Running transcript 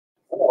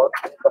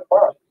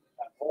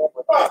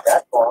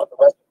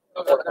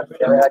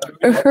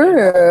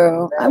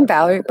Uhuru. I'm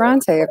Valerie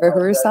Bronte of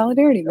Uhuru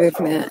Solidarity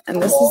Movement,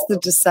 and this is the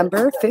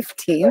December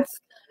 15th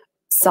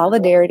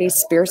Solidarity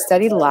Spear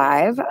Study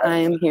Live. I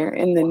am here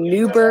in the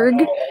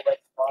Newburgh,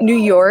 New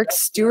York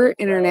Stewart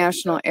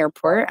International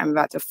Airport. I'm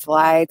about to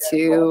fly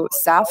to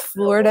South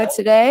Florida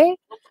today.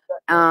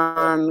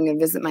 I'm going to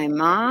visit my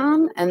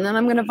mom, and then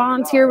I'm going to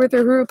volunteer with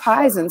Uhuru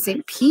Pies in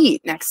St.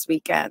 Pete next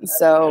weekend.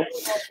 So,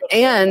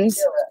 and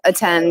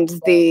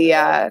attend the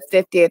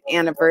 50th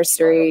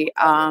anniversary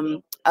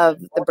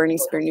of the Burning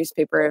Spear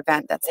newspaper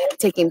event that's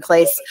taking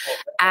place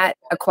at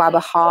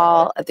Aquaba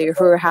Hall at the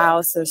Uhuru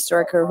House, the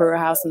historic Uhuru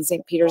House in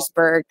St.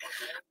 Petersburg.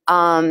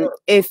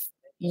 If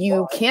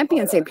you can't be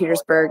in St.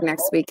 Petersburg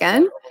next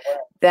weekend,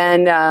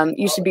 then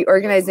you should be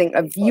organizing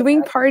a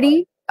viewing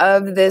party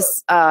of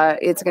this.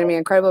 It's going to be an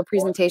incredible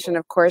presentation,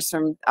 of course,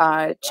 from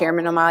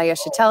Chairman Amalia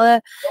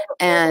Shatella,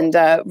 and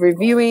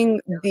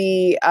reviewing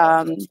the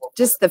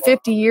just the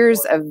 50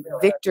 years of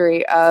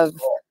victory of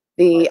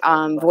the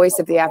voice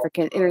of the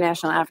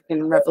International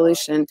African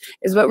Revolution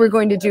is what we're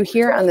going to do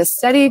here on the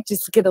study,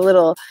 just to get a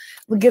little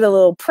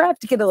prepped,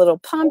 to get a little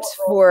pumped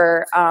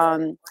for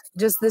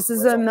just this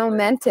is a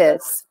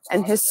momentous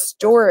and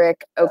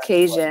historic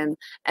occasion.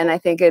 And I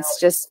think it's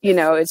just,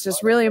 it's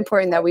just really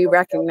important that we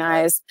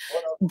recognize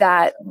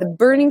that the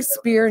Burning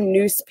Spear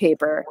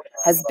newspaper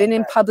has been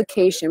in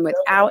publication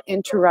without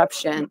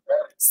interruption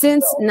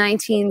since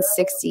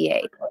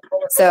 1968.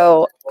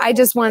 So I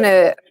just want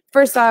to,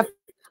 first off,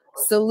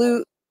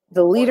 salute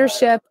the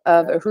leadership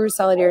of Uhuru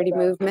Solidarity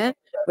Movement,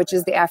 which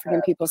is the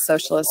African People's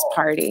Socialist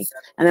Party.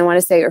 And I want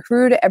to say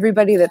Uhuru to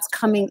everybody that's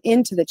coming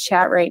into the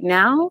chat right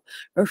now.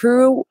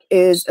 Uhuru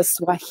is a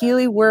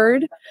Swahili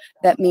word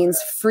that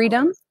means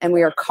freedom, and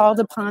we are called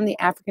upon by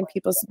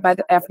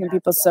the African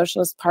People's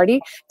Socialist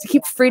Party to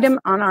keep freedom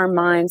on our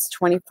minds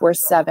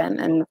 24/7.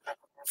 And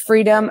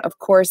freedom, of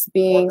course,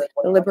 being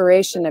the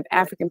liberation of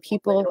African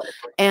people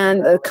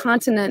and the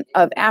continent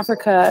of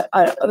Africa,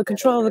 the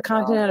control of the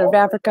continent of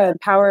Africa, and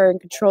power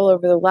and control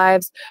over the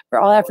lives for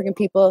all African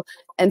people,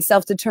 and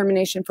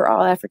self-determination for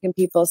all African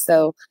people.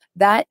 So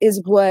that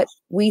is what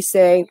we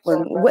say,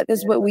 what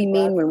is what we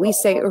mean when we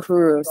say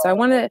Uhuru. So I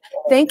want to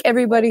thank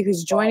everybody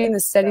who's joining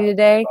the study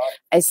today.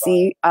 I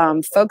see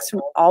folks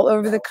from all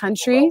over the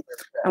country.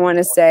 I want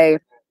to say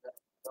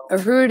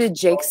Uhuru to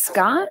Jake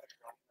Scott,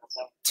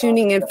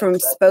 tuning in from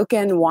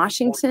Spokane,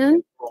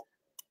 Washington.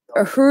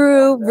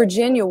 Uhuru,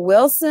 Virginia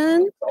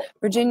Wilson.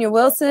 Virginia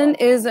Wilson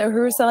is a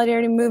Uhuru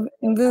Solidarity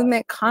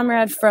Movement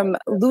comrade from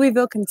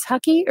Louisville,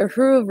 Kentucky.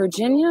 Uhuru,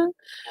 Virginia.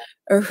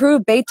 Uhuru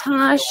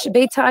Betosh.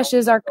 Betosh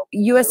is our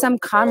USM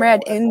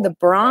comrade in the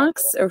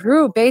Bronx.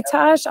 Uhuru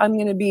Betosh. I'm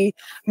going to be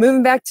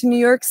moving back to New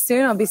York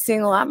soon. I'll be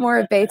seeing a lot more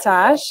of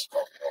Betosh.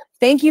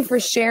 Thank you for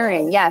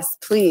sharing. Yes,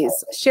 please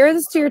share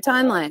this to your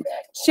timeline.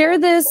 Share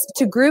this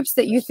to groups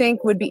that you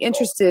think would be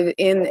interested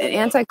in an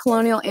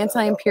anti-colonial,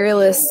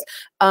 anti-imperialist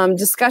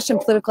discussion,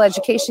 political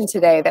education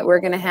today that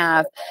we're going to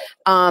have.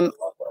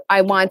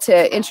 I want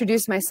to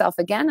introduce myself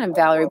again. I'm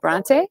Valerie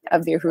Bronte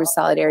of the Uhuru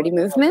Solidarity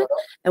Movement,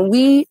 and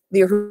we,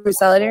 the Uhuru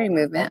Solidarity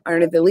Movement, are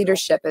under the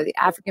leadership of the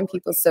African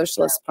People's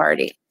Socialist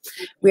Party.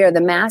 We are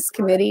the mass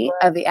committee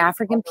of the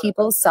African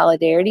People's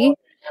Solidarity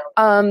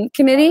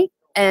Committee,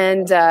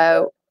 and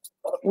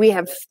we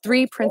have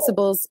 3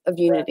 principles of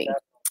unity.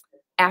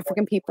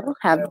 African people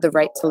have the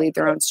right to lead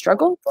their own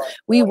struggle.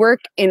 We work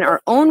in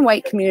our own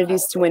white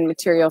communities to win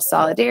material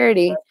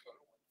solidarity.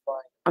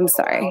 I'm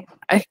sorry,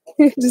 I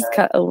just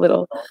got a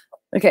little,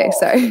 okay,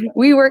 sorry.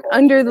 We work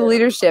under the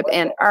leadership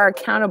and are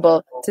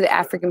accountable to the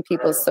African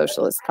People's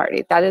Socialist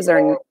Party. That is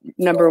our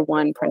number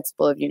 1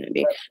 principle of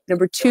unity.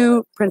 Number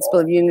 2 principle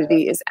of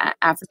unity is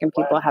African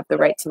people have the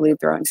right to lead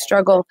their own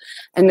struggle.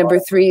 And number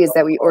 3 is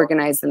that we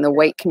organize in the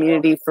white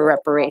community for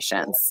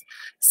reparations.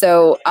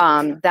 So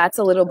that's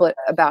a little bit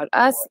about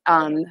us.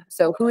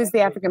 So who is the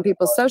African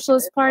People's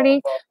Socialist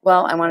Party?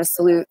 Well, I want to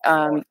salute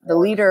the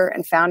leader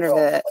and founder of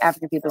the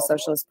African People's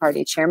Socialist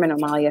Party, Chairman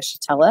Amalia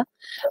Shatella.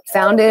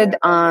 Founded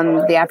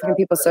the African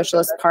People's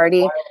Socialist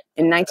Party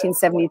in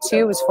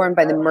 1972, was formed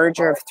by the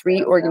merger of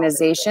 3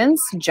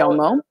 organizations,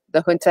 JOMO,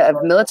 the junta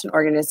of militant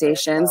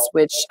organizations,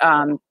 which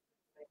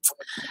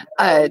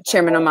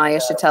Chairman Amalia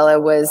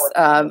Shatella was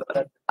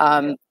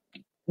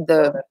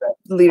the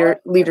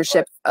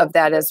leadership of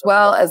that, as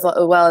well as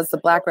the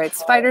Black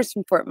Rights Fighters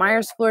from Fort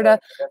Myers, Florida,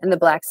 and the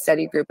Black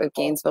Study Group of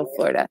Gainesville,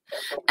 Florida.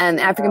 And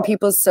the African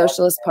People's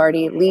Socialist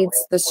Party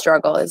leads the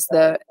struggle as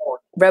the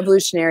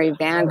revolutionary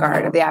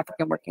vanguard of the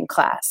African working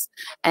class.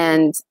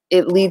 And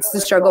it leads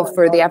the struggle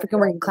for the African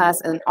working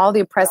class and all the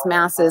oppressed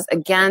masses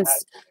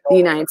against the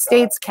United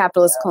States,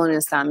 capitalist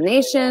colonialist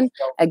domination,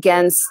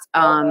 against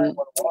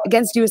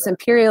U.S.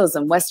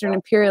 imperialism, Western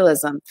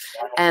imperialism,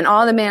 and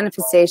all the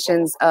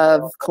manifestations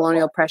of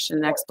colonial oppression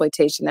and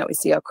exploitation that we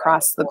see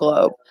across the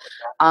globe.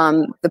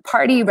 The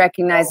party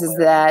recognizes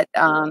that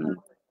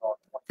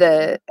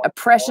the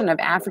oppression of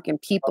African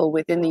people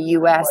within the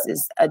U.S.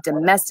 is a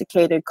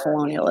domesticated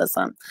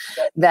colonialism.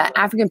 That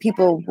African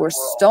people were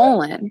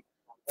stolen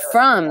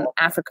from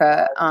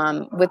Africa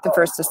with the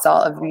first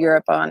assault of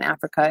Europe on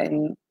Africa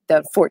in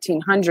the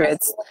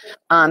 1400s,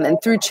 and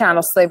through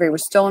chattel slavery were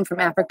stolen from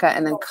Africa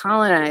and then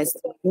colonized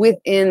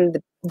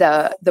within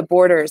the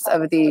borders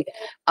of the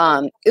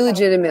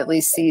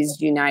illegitimately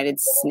seized United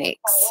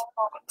Snakes.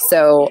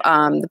 So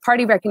the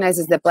party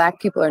recognizes that Black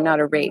people are not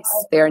a race.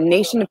 They are a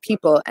nation of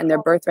people, and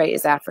their birthright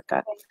is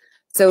Africa.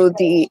 So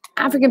the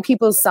African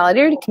People's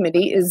Solidarity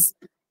Committee is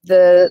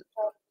the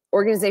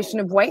organization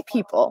of white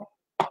people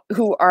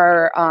who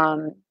are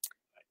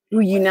who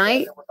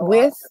unite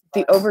with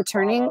the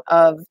overturning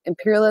of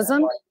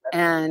imperialism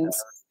and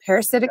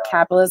parasitic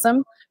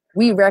capitalism.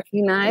 We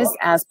recognize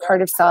as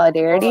part of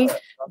solidarity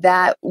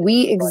that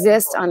we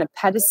exist on a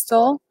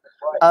pedestal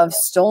of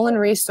stolen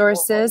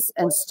resources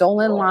and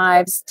stolen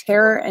lives,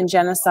 terror and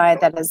genocide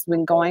that has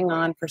been going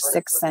on for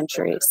 6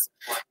 centuries,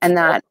 and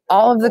that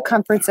all of the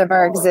comforts of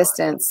our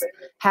existence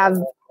have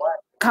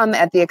come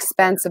at the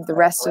expense of the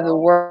rest of the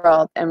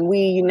world. And we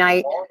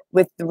unite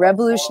with the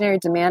revolutionary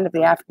demand of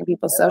the African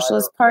People's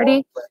Socialist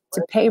Party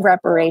to pay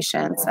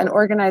reparations and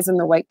organize in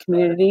the white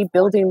community,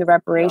 building the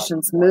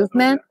reparations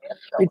movement,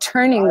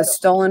 returning the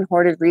stolen,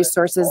 hoarded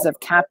resources of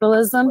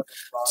capitalism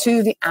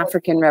to the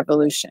African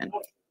Revolution.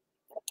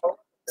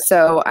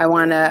 So I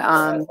want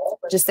to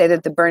just say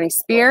that the Burning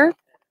Spear,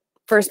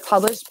 first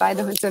published by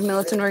the Junta of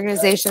Militant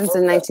Organizations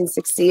in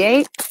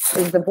 1968,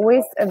 is the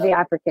voice of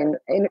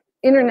the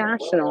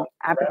international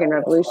African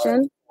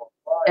Revolution,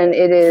 and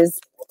it is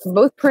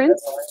both print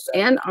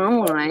and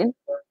online.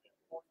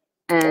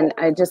 And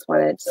I just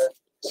want to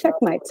check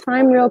my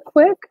time real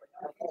quick.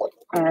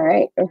 All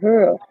right,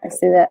 Uhuru, I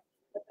see that.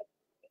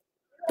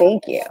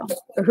 Thank you.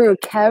 Uhuru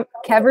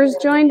Kevers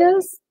joined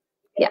us.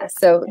 Yeah,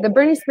 so the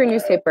Burning Spear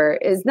newspaper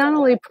is not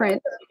only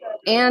print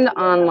and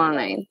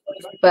online,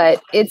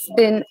 but it's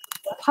been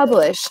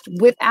published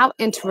without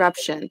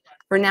interruption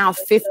for now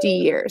 50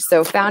 years.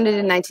 So founded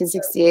in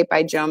 1968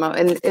 by Jomo,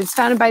 and it's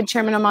founded by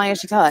Chairman Amalia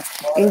Shatella.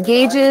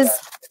 Engages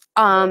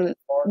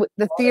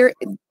the theory,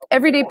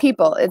 everyday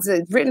people. It's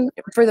written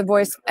for the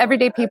voice,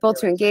 everyday people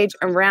to engage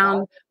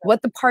around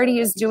what the party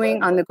is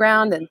doing on the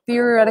ground and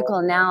theoretical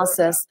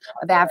analysis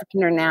of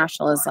African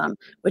internationalism,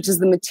 which is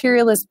the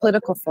materialist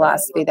political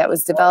philosophy that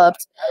was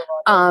developed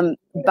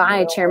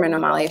by Chairman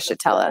Amalia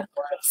Shatella.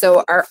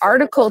 So our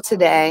article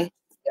today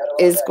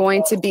is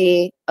going to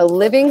be a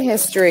living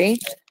history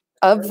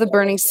of the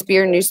Burning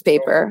Spear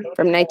newspaper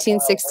from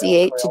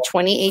 1968 to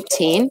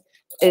 2018.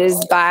 It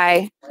is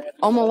by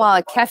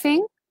Omawala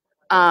Keffing,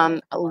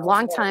 a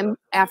longtime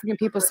African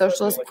People's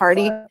Socialist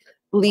Party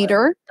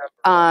leader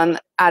out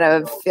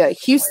of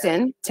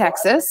Houston,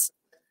 Texas.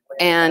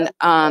 And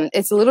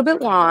it's a little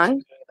bit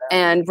long,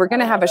 and we're going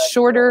to have a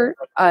shorter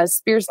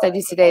spear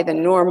study today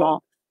than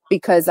normal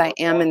because I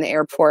am in the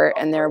airport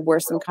and there were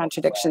some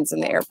contradictions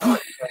in the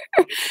airport.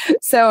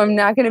 So I'm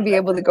not going to be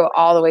able to go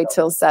all the way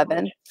till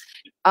 7.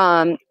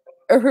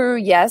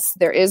 Uhuru, yes,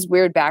 there is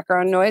weird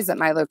background noise at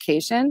my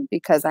location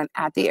because I'm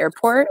at the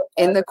airport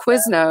in the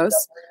Quiznos,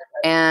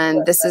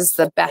 and this is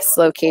the best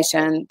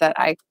location that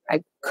I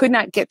could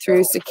not get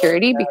through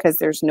security because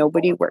there's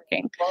nobody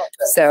working.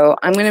 So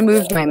I'm going to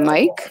move my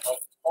mic.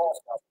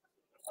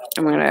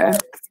 I'm going to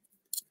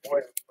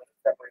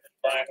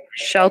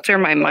shelter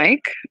my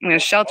mic. I'm going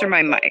to shelter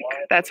my mic.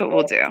 That's what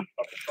we'll do.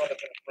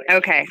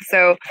 Okay,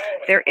 so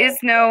there is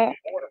no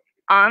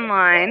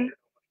online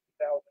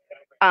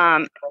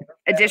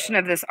edition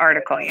of this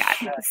article yet.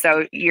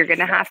 So you're going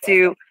to have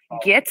to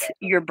get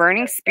your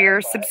Burning Spear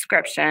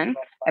subscription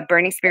at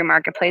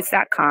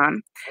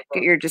burningspearmarketplace.com.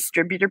 Get your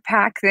distributor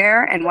pack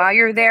there. And while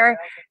you're there,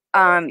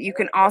 you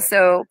can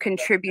also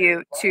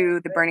contribute to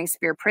the Burning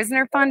Spear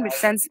Prisoner Fund, which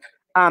sends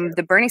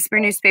the Burning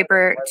Spear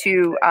newspaper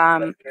to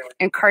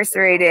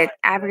incarcerated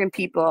African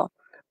people.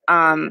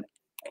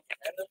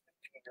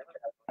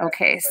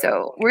 Okay,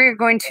 so we're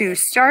going to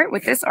start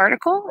with this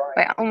article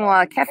by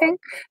Omawala Keffing,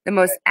 the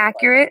most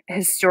accurate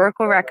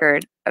historical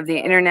record of the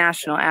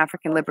international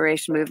African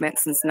liberation movement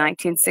since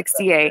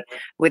 1968,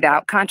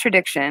 without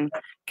contradiction,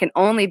 can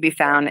only be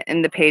found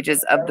in the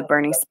pages of the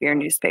Burning Spear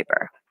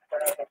newspaper.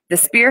 The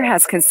Spear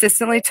has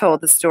consistently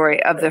told the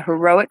story of the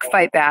heroic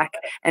fight back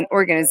and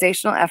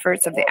organizational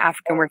efforts of the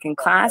African working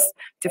class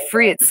to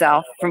free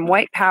itself from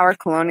white power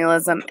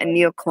colonialism and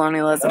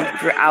neocolonialism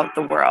throughout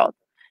the world.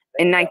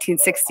 In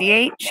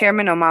 1968,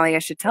 Chairman Amalia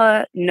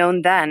Shatella,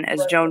 known then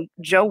as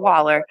Joe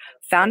Waller,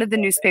 founded the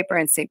newspaper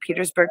in St.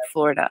 Petersburg,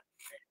 Florida.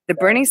 The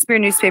Burning Spear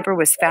newspaper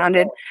was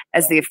founded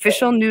as the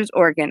official news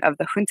organ of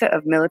the Junta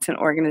of Militant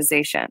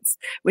Organizations,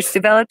 which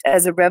developed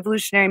as a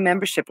revolutionary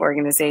membership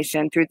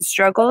organization through the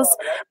struggles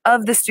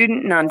of the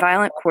Student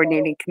Nonviolent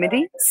Coordinating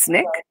Committee,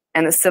 SNCC,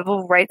 and the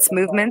civil rights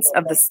movements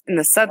in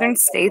the southern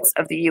states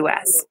of the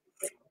U.S.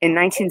 In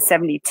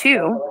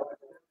 1972,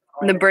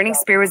 the Burning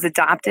Spear was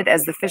adopted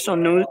as the official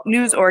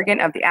news organ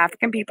of the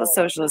African People's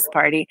Socialist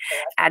Party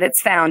at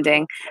its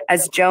founding,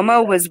 as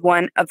Jomo was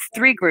one of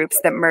 3 groups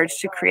that merged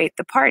to create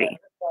the party.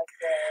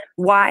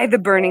 Why the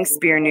Burning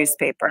Spear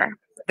newspaper?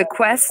 The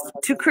quest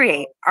to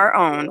create our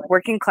own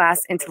working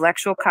class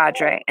intellectual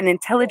cadre and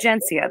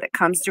intelligentsia that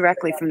comes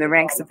directly from the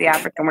ranks of the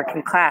African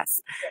working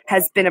class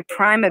has been a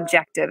prime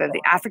objective of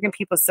the African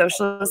People's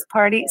Socialist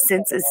Party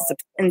since its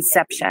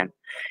inception.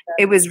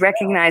 It was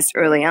recognized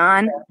early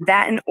on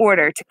that in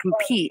order to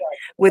compete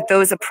with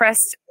those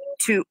oppressed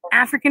to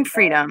African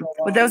freedom,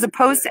 with those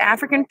opposed to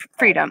African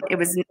freedom, it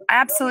was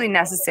absolutely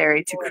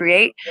necessary to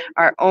create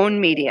our own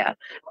media,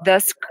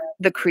 thus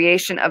the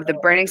creation of the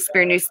Burning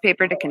Spear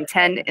newspaper to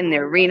contend in the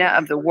arena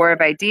of the war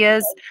of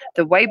ideas,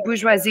 the white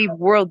bourgeoisie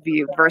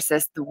worldview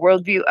versus the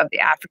worldview of the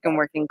African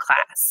working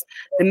class.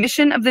 The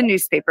mission of the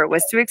newspaper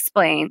was to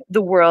explain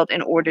the world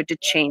in order to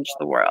change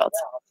the world.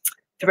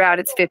 Throughout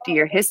its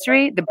 50-year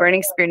history, the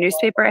Burning Spear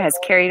newspaper has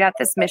carried out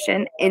this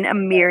mission in a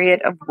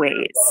myriad of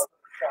ways.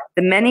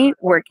 The many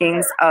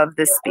workings of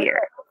the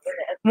spear.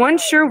 One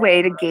sure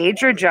way to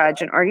gauge or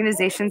judge an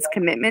organization's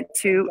commitment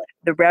to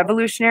the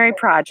revolutionary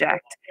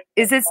project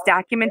is its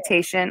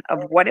documentation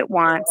of what it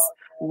wants,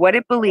 what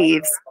it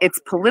believes, its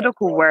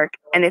political work,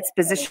 and its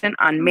position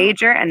on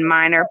major and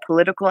minor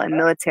political and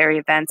military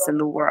events in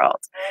the world.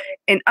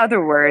 In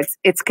other words,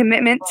 its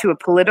commitment to a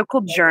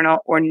political journal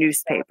or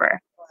newspaper.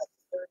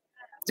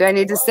 Do I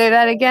need to say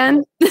that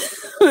again?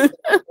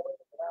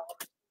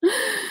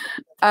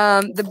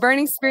 The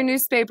Burning Spear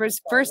newspaper's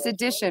first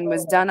edition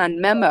was done on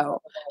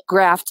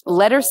memo-graphed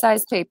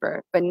letter-sized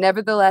paper, but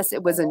nevertheless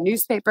it was a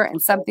newspaper and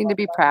something to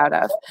be proud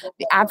of.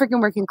 The African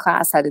working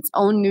class had its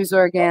own news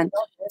organ,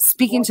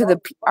 speaking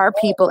to our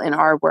people in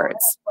our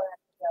words.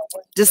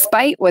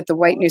 Despite what the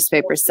white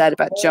newspapers said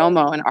about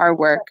Jomo and our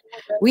work,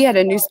 we had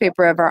a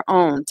newspaper of our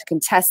own to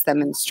contest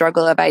them in the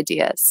struggle of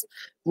ideas.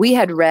 We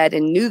had read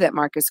and knew that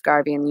Marcus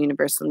Garvey and the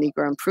Universal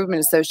Negro Improvement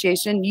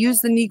Association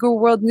used the Negro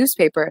World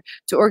newspaper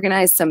to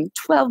organize some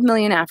 12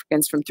 million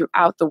Africans from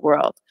throughout the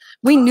world.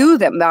 We knew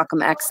that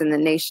Malcolm X and the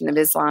Nation of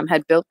Islam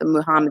had built the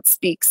Muhammad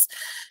Speaks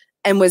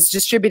and was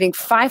distributing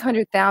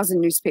 500,000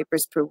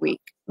 newspapers per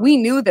week. We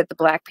knew that the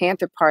Black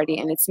Panther Party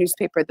and its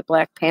newspaper, the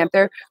Black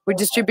Panther, were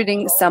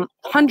distributing some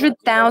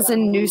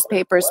 100,000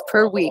 newspapers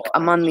per week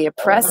among the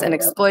oppressed and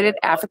exploited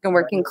African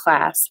working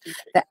class.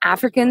 The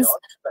Africans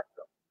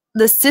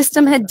the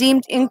system had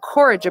deemed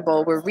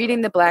incorrigible were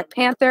reading the Black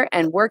Panther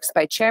and works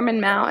by Chairman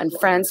Mao and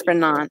Franz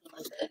Fanon.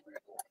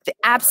 The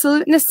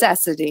absolute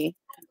necessity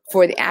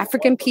for the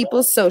African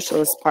People's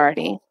Socialist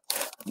Party,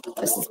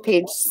 this is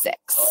page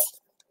 6,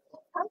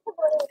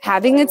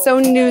 having its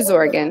own news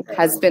organ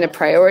has been a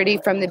priority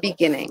from the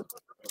beginning.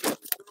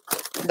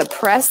 The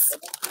press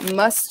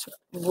must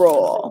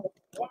roll.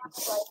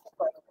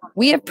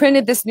 We have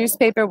printed this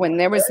newspaper when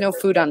there was no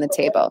food on the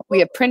table. We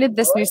have printed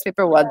this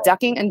newspaper while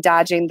ducking and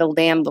dodging the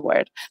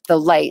landlord, the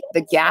light,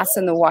 the gas,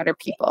 and the water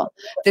people.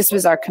 This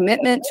was our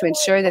commitment to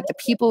ensure that the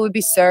people would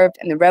be served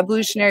and the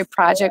revolutionary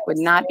project would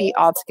not be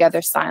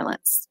altogether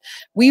silenced.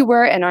 We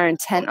were and are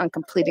intent on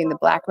completing the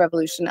Black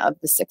Revolution of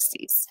the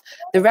 60s.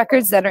 The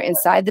records that are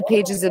inside the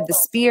pages of the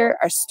Spear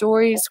are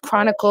stories,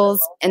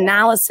 chronicles,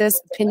 analysis,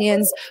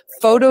 opinions,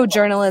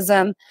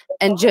 photojournalism,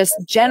 and just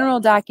general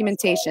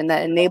documentation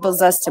that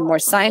enables us to more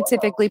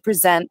scientifically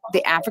present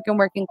the African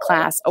working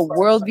class a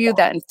worldview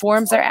that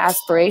informs our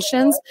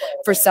aspirations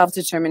for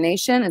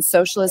self-determination and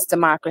socialist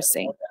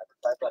democracy.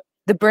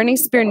 The Burning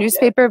Spear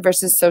newspaper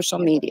versus social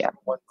media.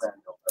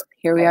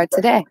 Here we are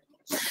today.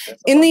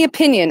 In the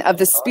opinion of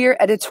the Spear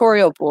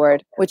Editorial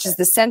Board, which is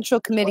the central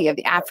committee of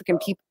the African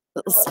People's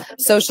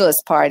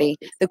Socialist Party,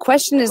 the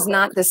question is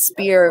not the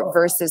Spear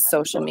versus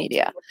social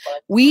media.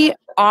 We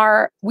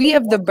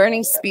of the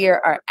Burning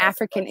Spear are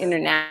African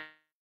international,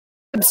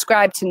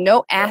 subscribe to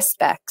no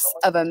aspects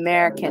of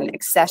American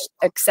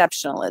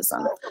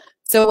exceptionalism.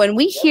 So when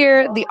we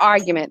hear the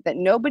argument that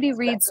nobody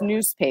reads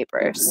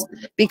newspapers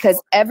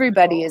because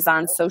everybody is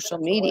on social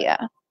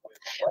media,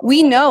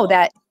 we know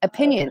that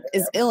opinion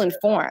is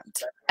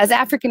ill-informed. As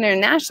African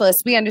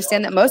internationalists, we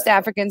understand that most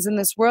Africans in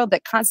this world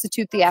that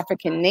constitute the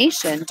African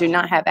nation do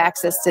not have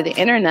access to the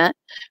internet.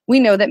 We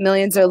know that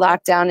millions are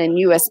locked down in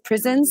U.S.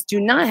 prisons, do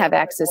not have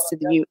access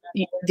to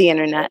the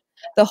internet.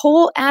 The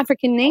whole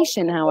African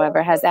nation,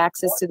 however, has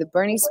access to the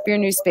Burning Spear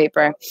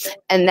newspaper,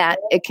 and that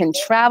it can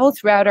travel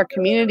throughout our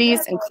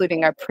communities,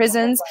 including our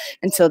prisons,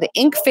 until the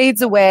ink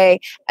fades away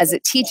as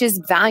it teaches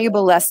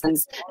valuable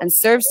lessons and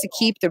serves to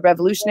keep the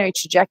revolutionary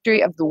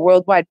trajectory of the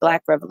worldwide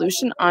Black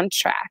Revolution on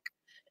track.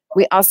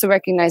 We also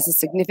recognize the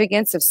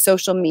significance of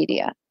social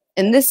media.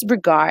 In this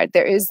regard,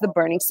 there is the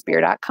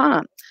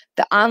burningspear.com,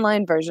 the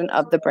online version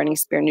of the Burning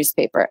Spear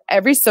newspaper.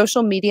 Every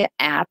social media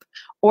app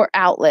or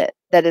outlet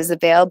that is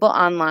available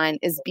online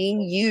is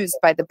being used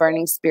by the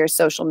Burning Spear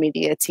social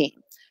media team.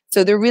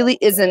 So there really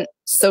isn't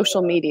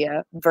social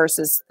media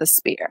versus the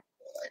Spear.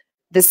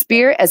 The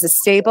Spear as a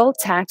stable,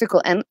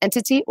 tactical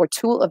entity or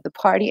tool of the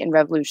party and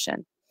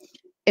revolution.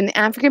 In the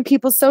African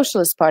People's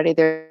Socialist Party,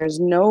 there is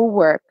no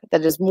work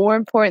that is more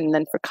important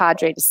than for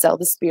cadre to sell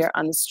the Spear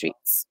on the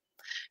streets.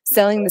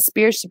 Selling the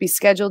Spear should be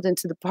scheduled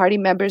into the party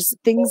members'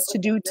 things to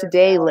do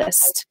today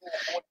list.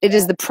 It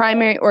is the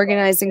primary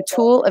organizing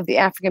tool of the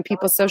African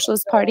People's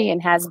Socialist Party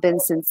and has been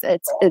since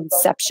its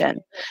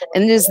inception.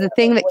 And it is the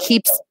thing that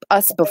keeps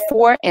us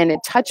before and in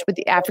touch with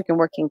the African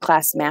working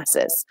class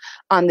masses,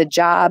 on the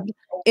job,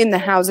 in the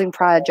housing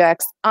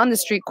projects, on the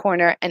street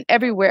corner, and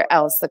everywhere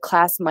else the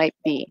class might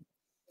be.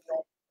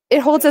 It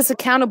holds us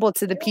accountable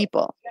to the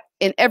people.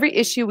 In every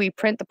issue, we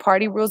print the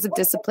party rules of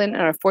discipline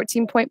on our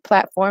 14-point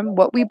platform,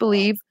 what we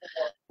believe,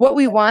 what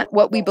we want,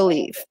 what we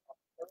believe.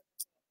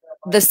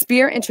 The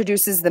Spear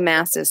introduces the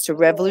masses to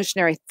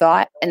revolutionary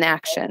thought and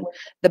action.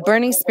 The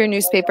Burning Spear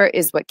newspaper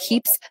is what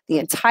keeps the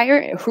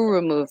entire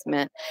Uhuru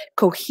movement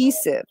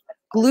cohesive,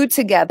 glued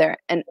together,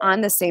 and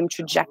on the same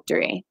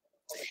trajectory.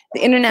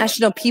 The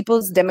International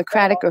People's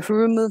Democratic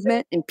Uhuru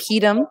Movement,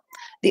 INPEDM,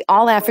 the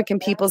All-African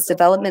People's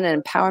Development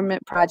and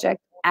Empowerment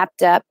Project,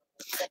 APDEP,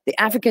 the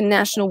African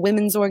National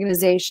Women's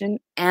Organization,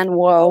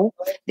 ANWO,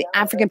 the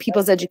African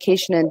People's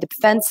Education and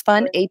Defense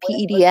Fund,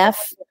 APEDF,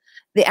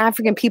 the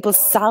African People's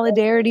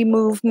Solidarity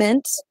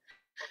Movement,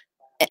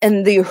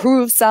 and the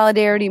Uhuru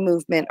Solidarity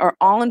Movement are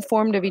all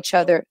informed of each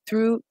other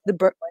through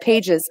the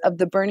pages of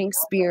the Burning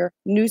Spear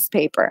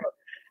newspaper.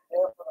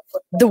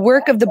 The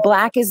work of the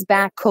Black is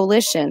Back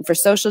Coalition for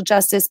Social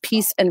Justice,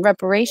 Peace, and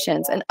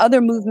Reparations and other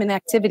movement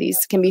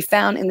activities can be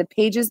found in the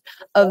pages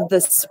of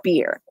the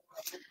Spear.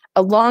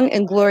 A long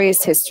and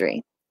glorious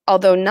history.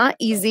 Although not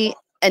easy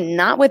and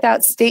not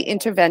without state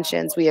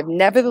interventions, we have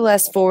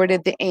nevertheless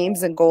forwarded the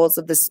aims and goals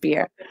of the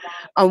Spear.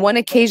 On one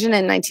occasion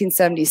in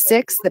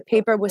 1976, the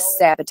paper was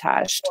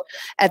sabotaged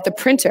at the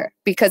printer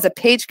because a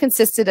page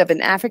consisted of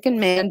an African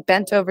man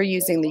bent over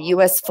using the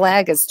U.S.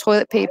 flag as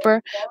toilet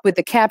paper with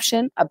the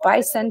caption, "A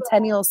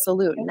Bicentennial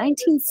Salute,"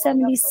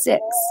 1976.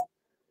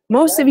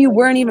 Most of you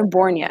weren't even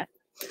born yet.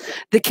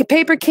 The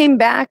paper came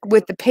back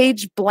with the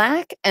page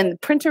black and the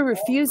printer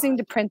refusing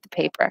to print the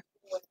paper.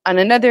 On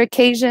another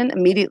occasion,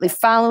 immediately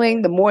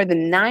following the more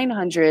than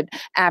 900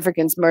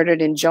 Africans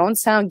murdered in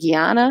Jonestown,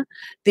 Guyana,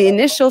 the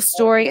initial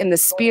story in the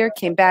Spear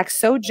came back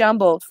so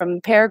jumbled from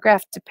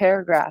paragraph to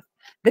paragraph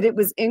that it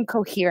was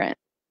incoherent.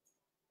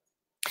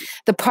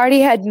 The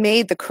party had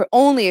made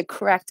only a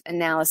correct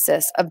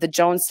analysis of the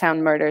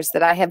Jonestown murders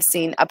that I have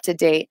seen up to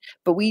date,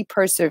 but we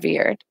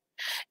persevered.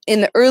 In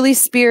the early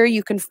Spear,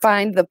 you can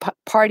find the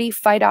party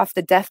fight off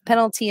the death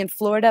penalty in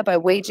Florida by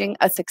waging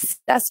a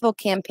successful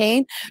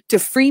campaign to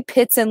free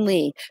Pitts and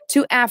Lee,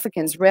 two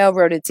Africans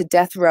railroaded to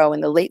death row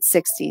in the late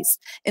 60s.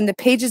 In the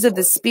pages of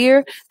the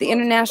Spear, the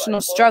international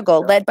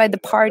struggle led by the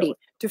party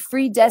to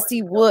free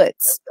Desi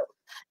Woods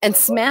and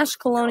smash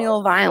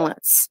colonial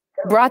violence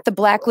brought the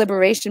Black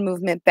liberation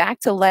movement back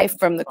to life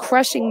from the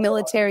crushing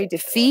military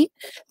defeat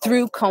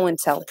through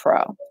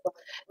COINTELPRO.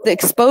 The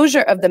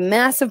exposure of the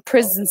massive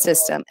prison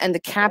system and the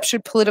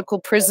captured political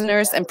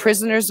prisoners and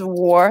prisoners of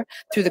war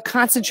through the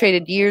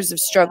concentrated years of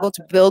struggle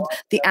to build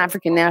the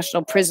African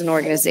National Prison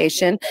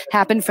Organization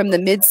happened from the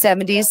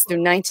mid-70s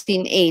through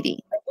 1980.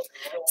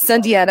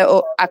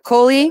 Sundiata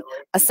Acoli,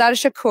 Assata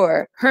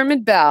Shakur,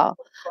 Herman Bell,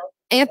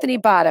 Anthony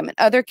Bottom, and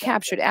other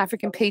captured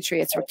African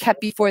patriots were kept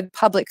before the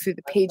public through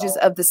the pages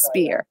of the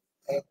Spear.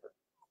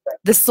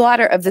 The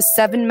slaughter of the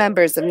 7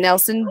 members of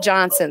Nelson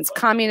Johnson's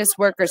Communist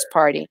Workers'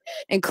 Party,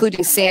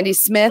 including Sandy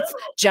Smith,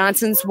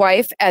 Johnson's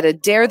wife, at a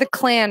Dare the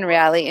Klan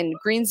rally in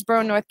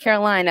Greensboro, North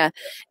Carolina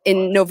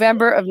in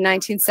November of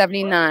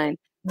 1979.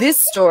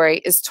 This story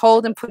is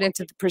told and put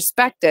into the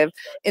perspective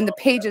in the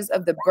pages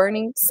of the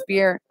Burning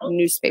Spear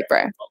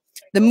newspaper.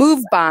 The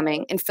MOVE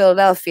bombing in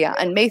Philadelphia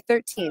on May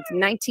 13th,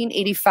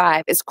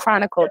 1985 is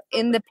chronicled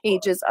in the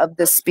pages of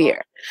the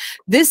Spear.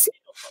 This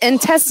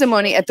and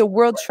testimony at the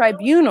World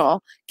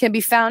Tribunal can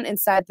be found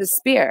inside the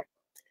Spear.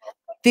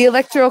 The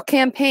electoral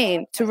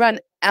campaign to run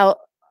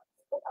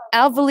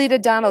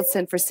Alvalita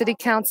Donaldson for city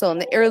council in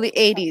the early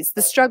 80s,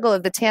 the struggle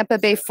of the Tampa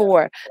Bay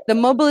Four, the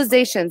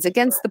mobilizations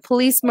against the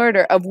police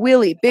murder of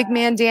Willie Big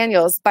Man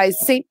Daniels by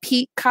St.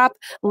 Pete cop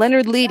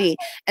Leonard Leedy,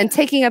 and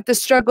taking up the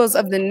struggles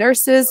of the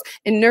nurses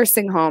in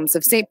nursing homes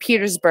of St.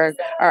 Petersburg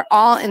are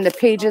all in the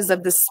pages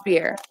of the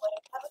Spear.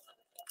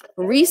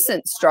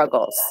 Recent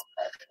struggles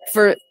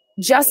for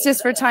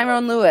justice for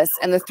Tyrone Lewis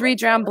and the 3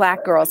 drowned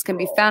Black girls can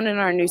be found in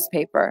our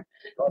newspaper.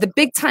 The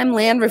big-time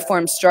land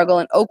reform struggle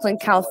in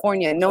Oakland,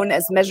 California, known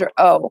as Measure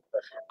O,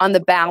 on the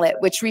ballot,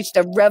 which reached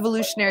a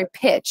revolutionary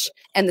pitch,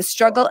 and the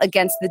struggle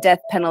against the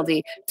death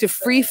penalty to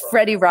free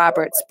Freddie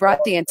Roberts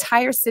brought the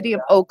entire city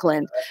of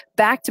Oakland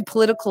back to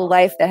political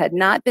life that had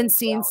not been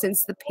seen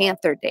since the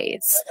Panther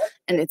days.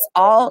 And it's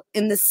all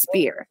in the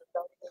Spear.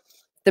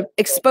 The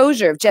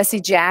exposure of Jesse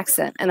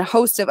Jackson and a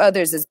host of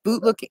others as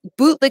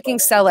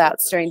bootlicking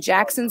sellouts during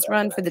Jackson's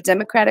run for the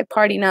Democratic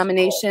Party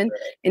nomination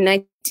in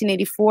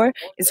 1984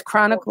 is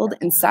chronicled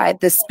inside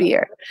the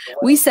Spear.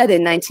 We said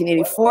in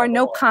 1984,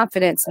 no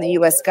confidence in the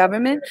U.S.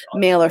 government,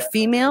 male or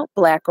female,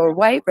 Black or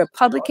white,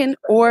 Republican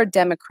or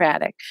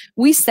Democratic.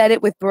 We said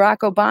it with Barack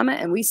Obama,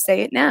 and we say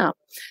it now.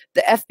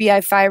 The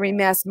FBI firing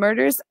mass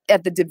murders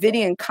at the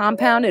Davidian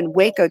compound in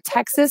Waco,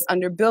 Texas,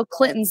 under Bill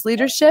Clinton's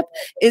leadership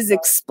is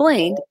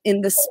explained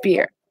in the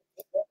Spear.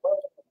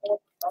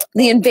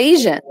 The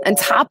invasion and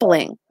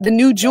toppling the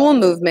New Jewel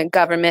Movement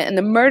government and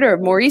the murder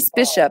of Maurice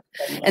Bishop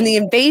and the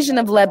invasion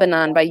of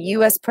Lebanon by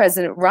U.S.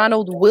 President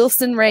Ronald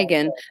Wilson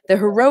Reagan, the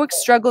heroic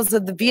struggles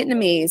of the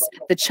Vietnamese,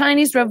 the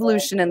Chinese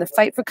Revolution, and the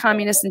fight for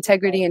communist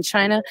integrity in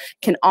China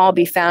can all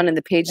be found in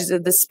the pages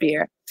of the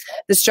Spear.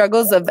 The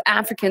struggles of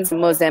Africans in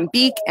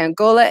Mozambique,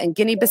 Angola, and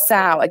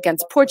Guinea-Bissau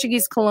against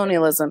Portuguese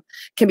colonialism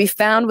can be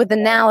found with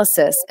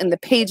analysis in the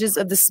pages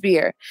of the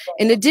Spear.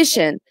 In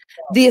addition,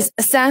 the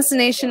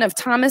assassination of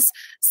Thomas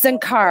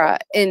Sankara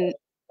in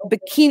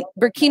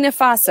Burkina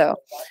Faso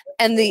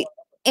and the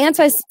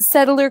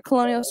anti-settler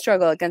colonial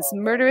struggle against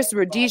murderous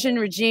Rhodesian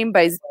regime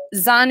by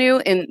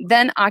ZANU in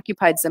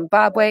then-occupied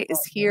Zimbabwe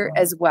is here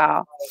as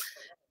well.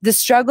 The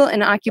struggle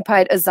in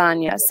occupied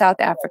Azania, South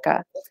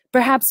Africa.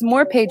 Perhaps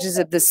more pages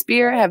of the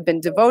Spear have been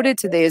devoted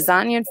to the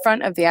Azanian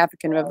front of the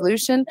African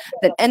Revolution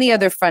than any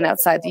other front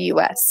outside the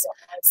U.S.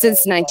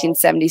 Since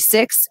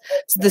 1976,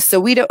 the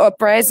Soweto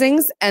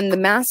uprisings and the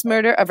mass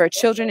murder of our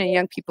children and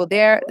young people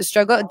there, the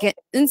struggle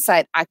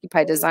inside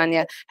occupied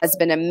Azania has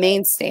been a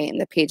mainstay in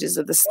the pages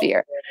of the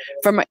Spear.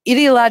 From our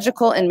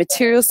ideological and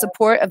material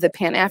support of the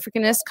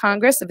Pan-Africanist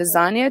Congress of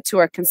Azania to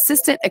our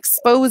consistent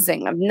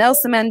exposing of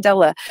Nelson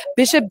Mandela,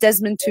 Bishop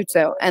Desmond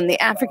Tutu, and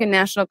the African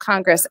National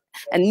Congress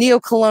and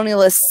neo-colonialist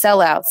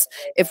sellouts,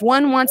 if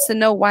one wants to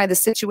know why the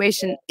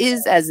situation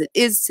is as it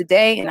is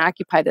today in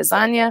occupied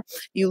Azania,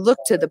 you look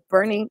to the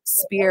Burning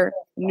Spear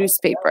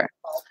newspaper.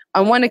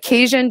 On one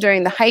occasion,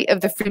 during the height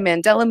of the Free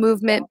Mandela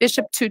movement,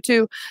 Bishop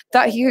Tutu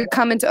thought he could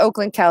come into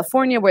Oakland,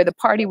 California, where the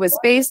party was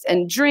based,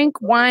 and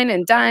drink, wine,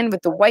 and dine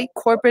with the white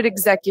corporate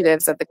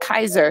executives of the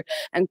Kaiser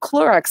and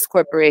Clorox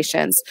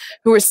corporations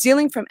who were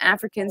stealing from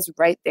Africans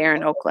right there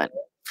in Oakland.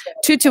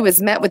 Tutu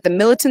was met with the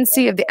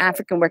militancy of the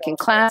African working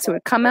class who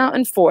had come out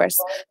in force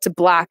to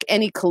block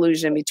any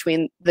collusion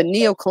between the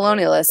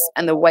neo-colonialists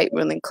and the white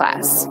ruling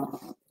class.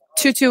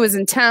 Tutu was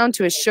in town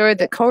to assure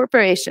the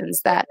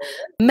corporations that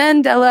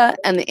Mandela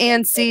and the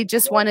ANC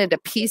just wanted a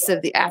piece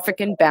of the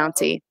African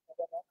bounty.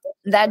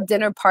 That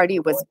dinner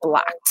party was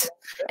blocked,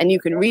 and you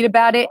can read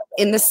about it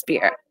in the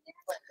Spear.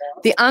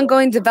 The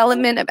ongoing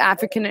development of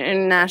African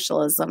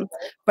internationalism,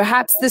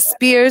 perhaps the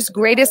Spear's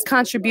greatest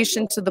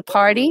contribution to the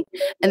party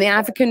and the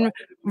African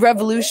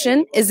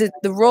Revolution, is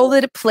the role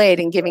that it played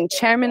in giving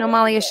Chairman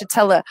Omali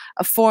Yeshitela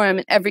a forum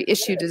in every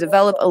issue to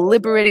develop a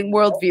liberating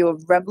worldview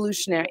of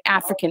revolutionary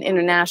African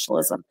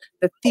internationalism,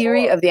 the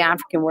theory of the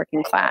African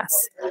working class.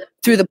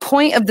 Through the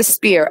point of the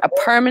Spear, a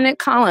permanent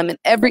column in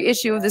every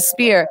issue of the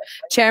Spear,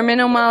 Chairman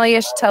Omali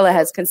Yeshitela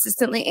has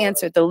consistently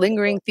answered the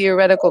lingering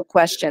theoretical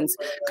questions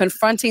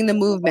confronting the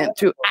movement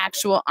through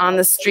actual on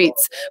the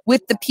streets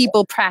with the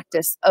people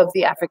practice of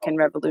the African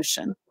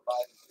Revolution.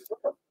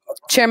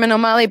 Chairman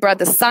Omali brought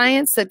the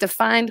science that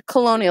defined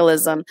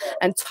colonialism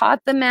and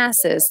taught the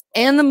masses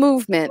and the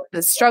movement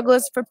the struggle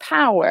is for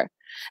power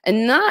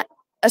and not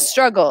a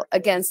struggle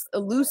against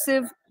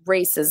elusive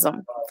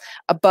racism.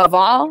 Above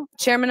all,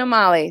 Chairman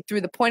Omali,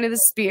 through the point of the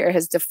Spear,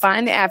 has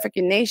defined the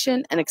African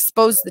nation and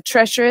exposed the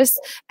treacherous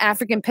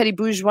African petty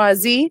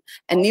bourgeoisie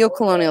and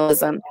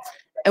neocolonialism.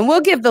 And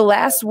we'll give the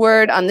last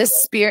word on this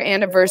Spear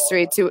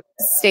anniversary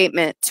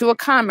statement to a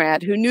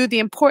comrade who knew the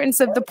importance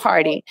of the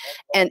party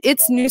and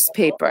its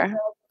newspaper.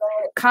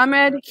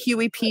 Comrade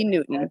Huey P.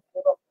 Newton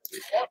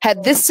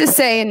had this to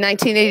say in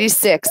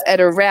 1986 at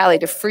a rally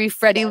to free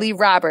Freddie Lee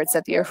Roberts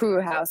at the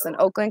Uhuru House in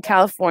Oakland,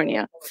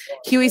 California.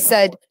 Huey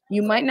said,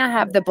 "You might not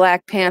have the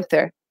Black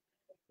Panther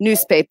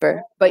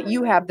newspaper, but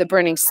you have the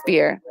Burning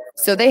Spear.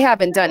 So they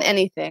haven't done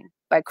anything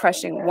by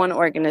crushing one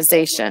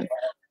organization.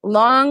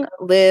 Long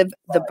live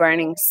the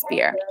Burning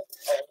Spear."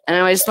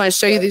 And I just want to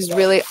show you these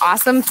really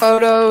awesome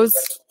photos.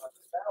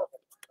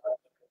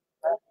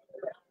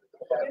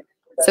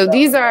 So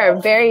these are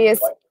various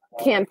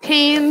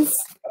campaigns.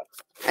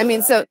 I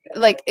mean, so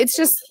like, it's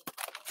just,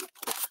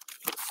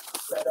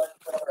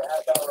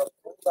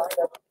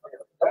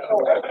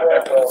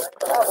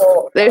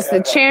 there's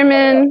the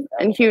chairman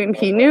and Huey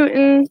P.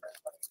 Newton.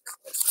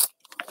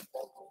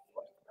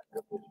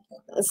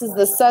 This is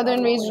the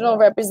Southern Regional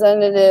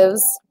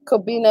Representatives,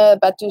 Kobina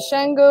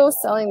Batushengo,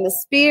 selling the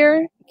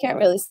Spear. You can't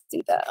really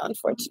see that,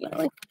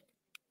 unfortunately.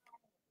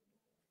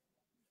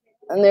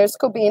 And there's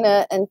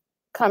Kobina and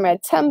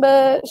Comrade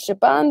Temba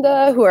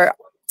Shabanda, who are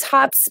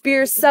top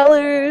Spear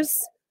sellers.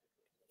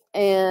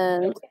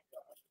 And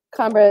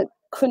Comrade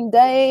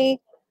Kunde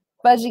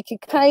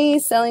Bajikikai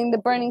selling the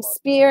Burning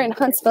Spear in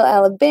Huntsville,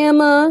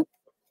 Alabama.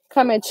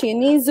 Comrade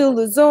Chianizu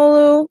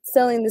Luzolo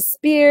selling the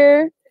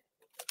Spear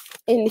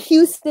in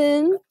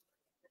Houston.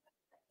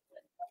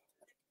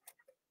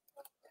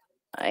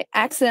 I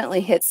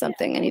accidentally hit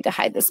something. I need to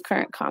hide this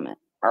current comment.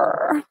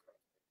 Arr.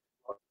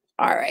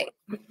 All right.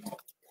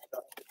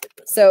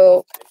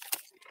 So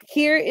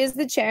here is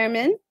the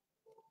chairman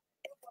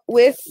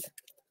with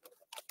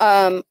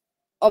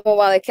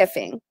Omowale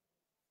Kefing,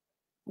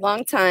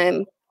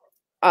 longtime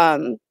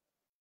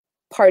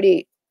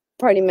party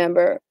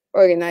member,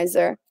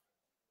 organizer,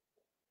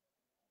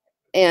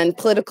 and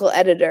political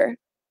editor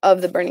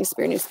of the Burning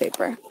Spear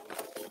newspaper.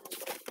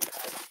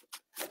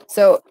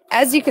 So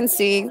as you can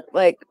see,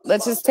 like,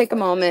 let's just take a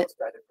moment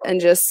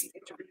and just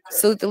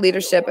salute the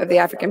leadership of the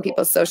African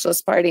People's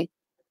Socialist Party.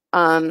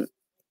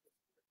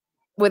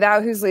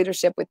 Without whose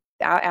leadership,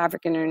 without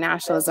African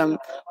internationalism,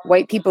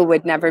 white people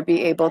would never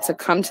be able to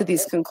come to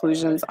these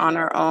conclusions on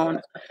our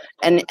own.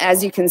 And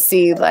as you can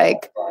see,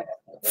 like,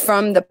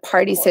 from the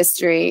party's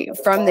history,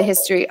 from the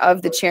history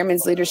of the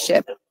chairman's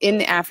leadership in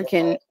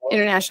the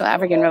International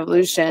African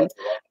Revolution,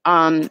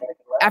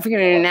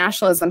 African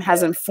internationalism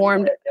has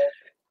informed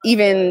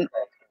even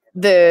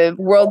the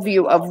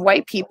worldview of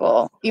white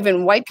people.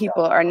 Even white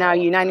people are now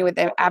uniting with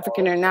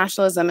African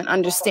internationalism and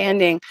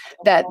understanding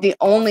that the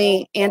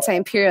only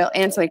anti-imperial,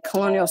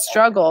 anti-colonial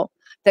struggle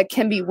that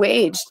can be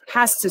waged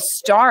has to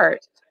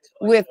start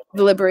with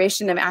the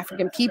liberation of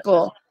African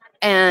people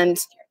and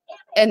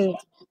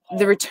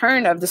the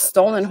return of the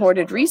stolen,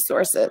 hoarded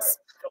resources.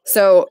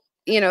 So,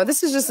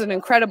 this is just an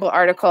incredible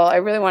article. I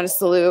really want to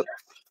salute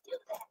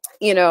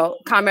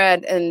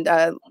comrade and,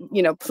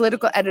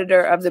 political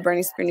editor of the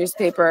Burning Spear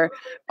newspaper,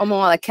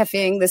 Omowala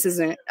Kefing. This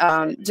is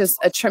just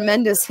a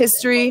tremendous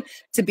history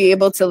to be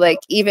able to, like,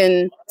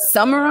 even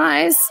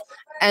summarize.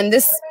 And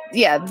this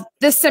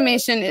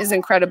summation is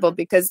incredible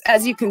because,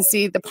 as you can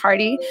see, the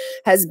party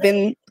has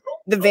been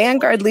the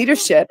vanguard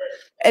leadership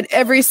at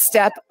every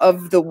step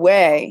of the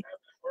way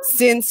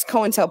since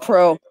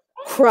COINTELPRO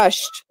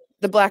crushed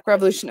the Black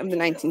Revolution of the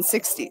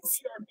 1960s.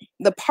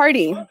 The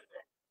party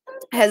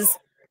has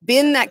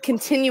been that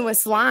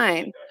continuous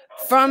line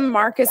from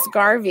Marcus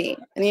Garvey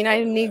and the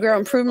United Negro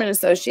Improvement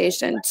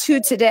Association to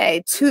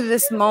today, to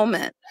this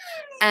moment.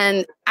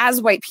 And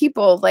as white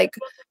people, like,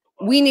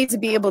 we need to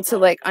be able to,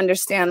 like,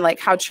 understand, like,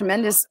 how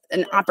tremendous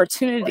an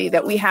opportunity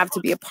that we have to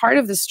be a part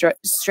of the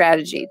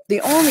strategy. The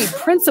only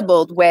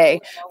principled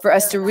way for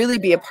us to really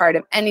be a part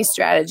of any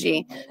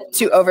strategy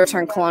to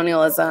overturn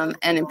colonialism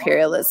and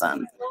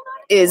imperialism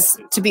is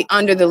to be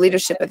under the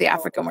leadership of the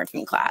African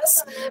working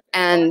class.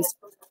 And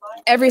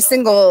every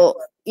single,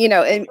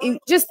 and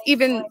just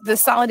even the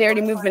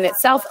solidarity movement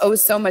itself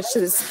owes so much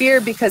to the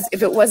Spear, because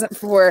if it wasn't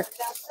for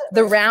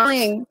the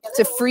rallying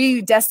to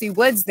free Desi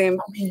Woods, the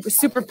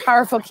super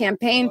powerful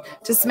campaign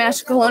to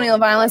smash colonial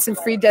violence and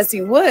free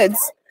Desi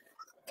Woods,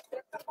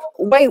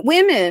 white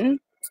women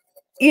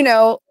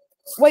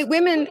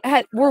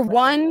were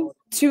won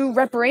to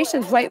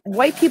reparations.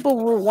 White people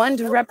were won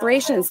to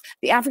reparations.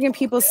 The African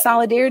People's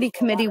Solidarity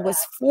Committee was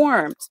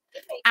formed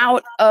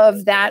out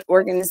of that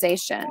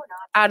organization,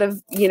 out of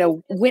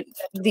the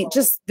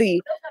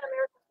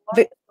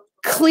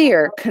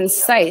clear,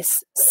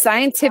 concise,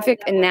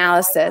 scientific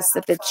analysis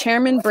that the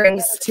chairman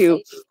brings to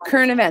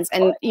current events.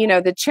 And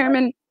the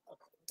chairman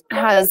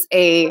has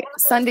a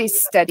Sunday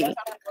study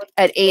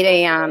at 8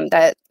 a.m.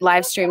 that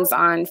live streams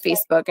on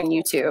Facebook and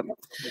YouTube.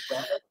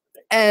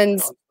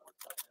 And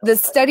the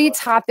study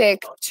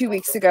topic 2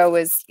 weeks ago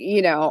was,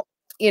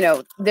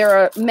 there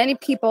are many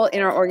people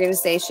in our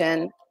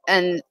organization,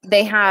 and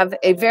they have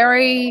a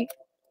very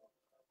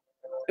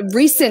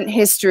recent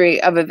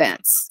history of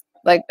events.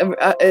 Like,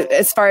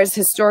 as far as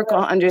historical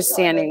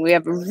understanding, we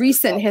have a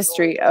recent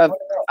history of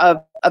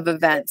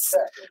events.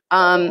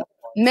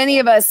 Many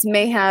of us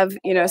may have,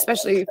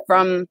 especially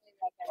from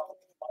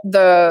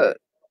the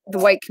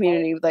white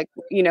community, like,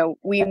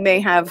 we may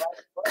have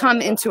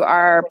come into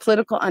our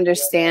political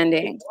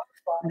understanding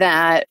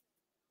that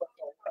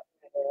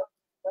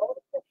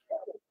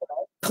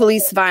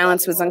police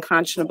violence was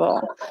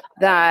unconscionable,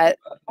 that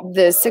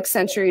the 6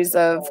 centuries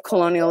of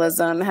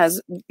colonialism has,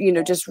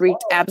 just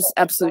wreaked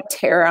absolute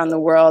terror on the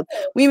world.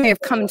 We may have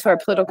come to our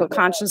political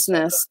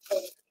consciousness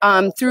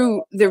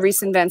through the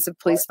recent events of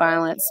police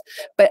violence.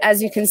 But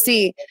as you can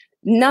see,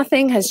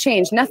 nothing has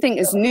changed. Nothing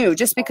is new.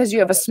 Just because you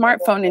have a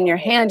smartphone in your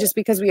hand, just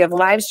because we have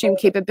live stream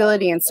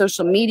capability and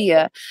social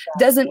media,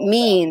 doesn't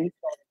mean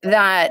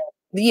that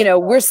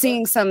we're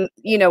seeing some,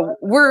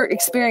 we're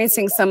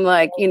experiencing some,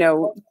 like,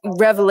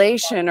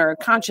 revelation or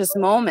conscious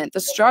moment. The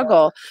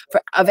struggle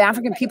of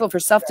African people for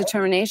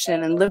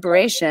self-determination and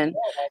liberation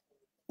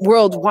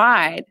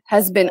worldwide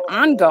has been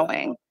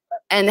ongoing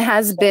and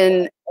has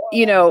been,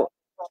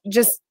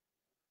 just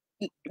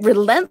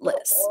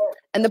relentless.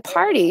 And the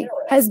party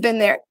has been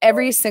there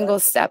every single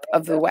step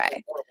of the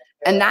way.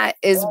 And that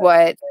is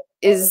what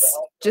is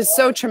just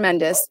so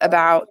tremendous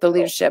about the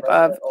leadership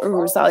of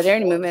Uhuru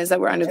Solidarity Movement, is that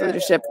we're under the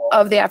leadership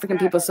of the African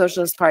People's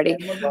Socialist Party.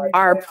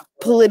 Our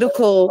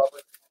political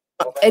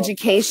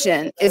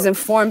education is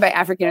informed by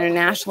African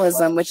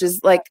internationalism, which is,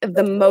 like,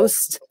 the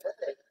most,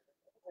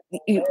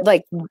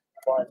 like,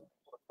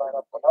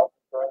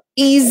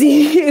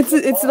 easy.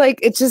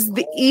 It's just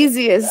the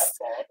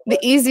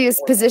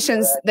easiest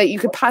positions that you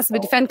could possibly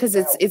defend, because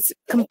it's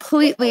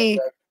completely,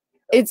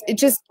 it's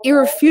just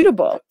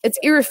irrefutable. It's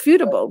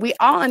irrefutable. We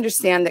all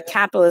understand that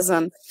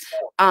capitalism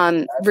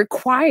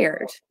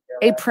required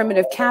a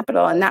primitive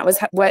capital, and that was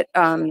what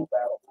the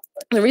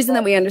reason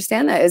that we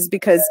understand that is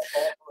because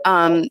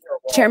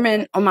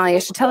Chairman Omali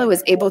Yeshitela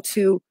was able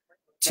to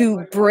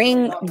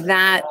bring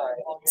that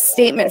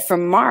statement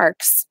from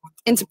Marx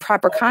into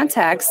proper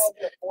context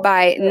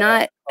by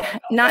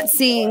not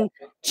seeing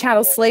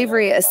chattel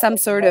slavery as some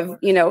sort of,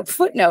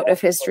 footnote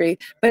of history,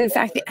 but in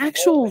fact, the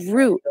actual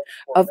root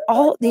of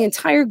the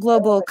entire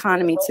global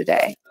economy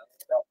today.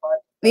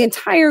 The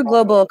entire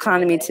global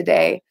economy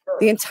today,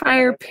 the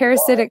entire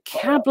parasitic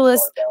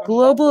capitalist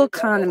global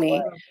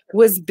economy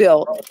was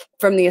built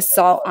from the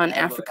assault on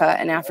Africa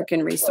and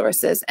African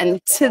resources,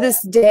 and to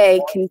this day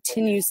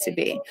continues to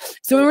be.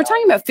 So when we're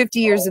talking about 50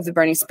 years of the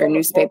Burning Spear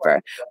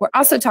newspaper, we're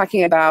also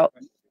talking about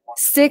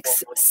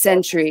 6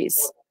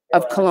 centuries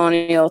of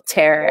colonial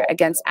terror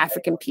against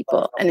African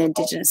people and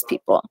indigenous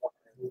people.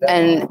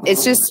 And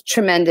it's just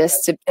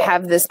tremendous to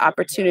have this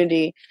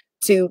opportunity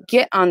to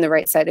get on the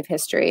right side of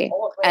history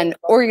and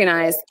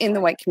organize in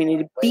the white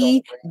community,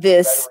 be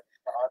this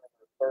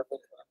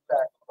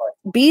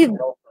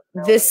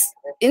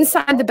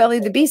inside the belly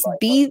of the beast,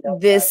 be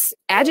this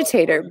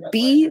agitator,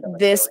 be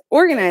this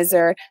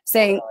organizer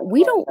saying,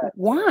 we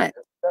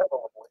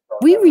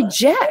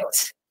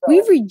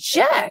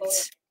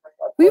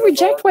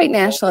reject white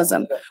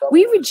nationalism.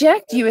 We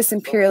reject U.S.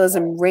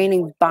 imperialism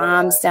raining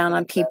bombs down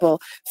on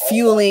people,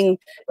 fueling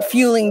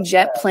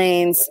jet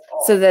planes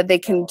so that they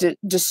can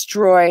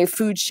destroy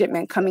food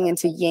shipment coming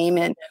into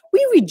Yemen.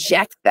 We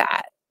reject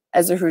that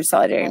as a Uhuru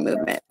Solidarity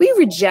movement. We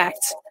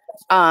reject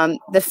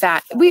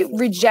we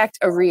reject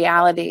a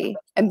reality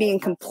and being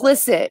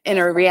complicit in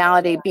a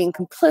reality, being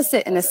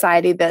complicit in a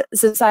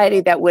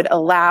society that would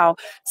allow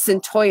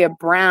Centoya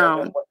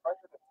Brown,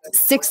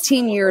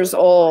 16 years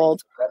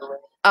old,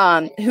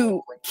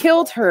 who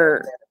killed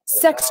her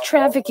sex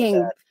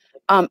trafficking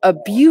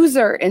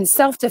abuser in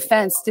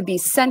self-defense, to be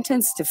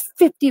sentenced to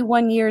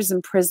 51 years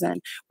in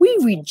prison. We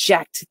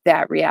reject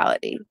that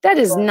reality. That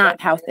is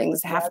not how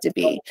things have to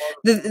be.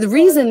 The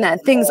reason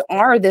that things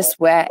are this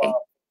way,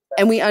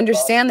 and we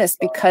understand this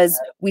because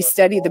we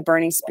study the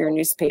Burning Spear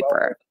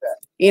newspaper.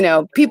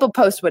 People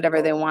post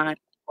whatever they want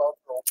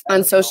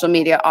on social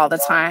media all the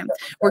time.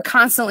 We're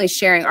constantly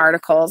sharing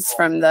articles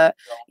from the,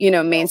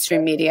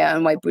 mainstream media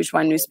and white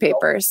bourgeois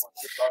newspapers.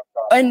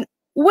 And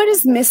what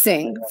is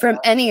missing from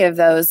any of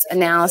those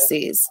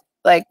analyses?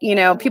 Like,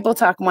 people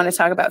want to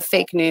talk about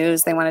fake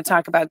news. They want to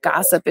talk about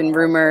gossip and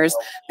rumors.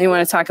 They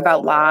want to talk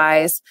about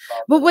lies.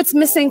 But what's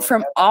missing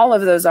from all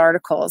of those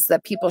articles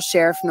that people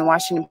share from the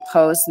Washington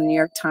Post and the New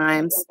York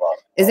Times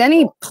is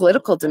any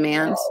political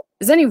demand,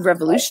 is any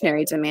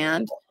revolutionary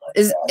demand,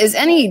 is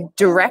any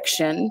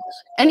direction,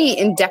 any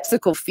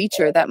indexical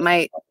feature that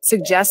might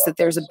suggest that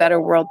there's a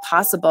better world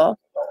possible.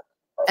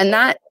 And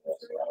that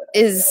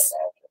is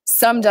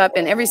summed up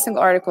in every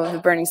single article of the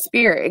Burning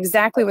Spear,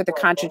 exactly what the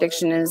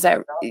contradiction is, that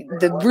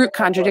the root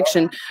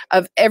contradiction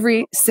of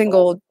every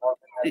single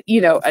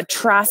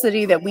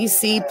atrocity that we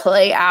see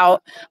play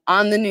out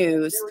on the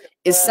news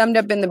is summed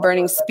up in the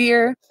Burning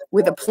Spear,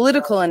 with a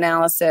political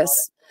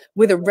analysis,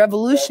 with a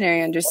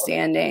revolutionary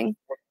understanding,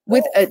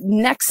 with a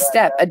next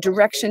step, a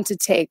direction to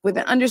take, with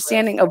an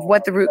understanding of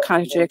what the root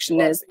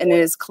contradiction is. And it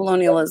is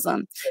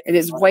colonialism. It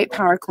is white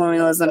power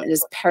colonialism. It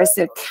is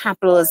parasitic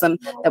capitalism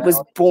that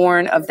was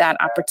born of that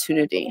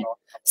opportunity.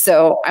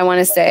 So I want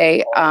to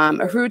say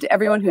Uhuru to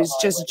everyone who's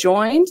just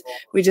joined.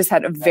 We just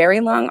had a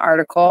very long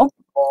article.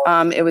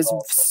 It was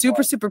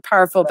super, super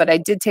powerful, but I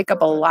did take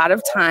up a lot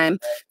of time.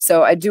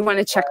 So I do want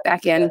to check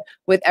back in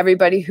with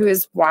everybody who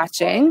is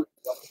watching.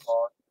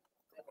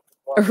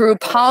 Uhuru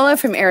Paula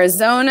from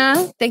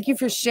Arizona. Thank you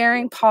for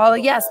sharing, Paula.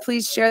 Yes,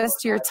 please share this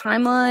to your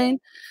timeline.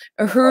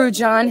 Uhuru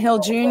John Hill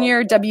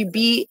Jr.,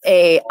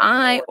 WBAI.org,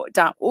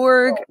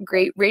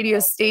 great radio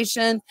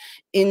station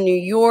in New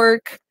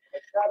York.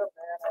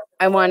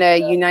 I want to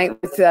unite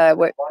with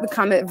what the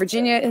comment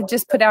Virginia had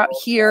just put out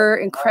here.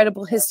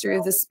 Incredible history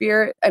of the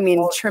spear. I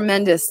mean,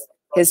 tremendous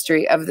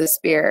history of the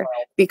spear,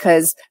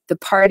 because the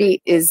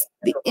party is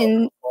the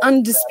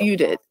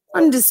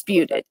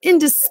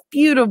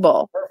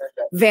indisputable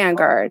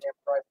vanguard,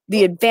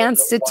 the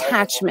advanced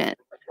detachment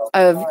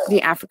of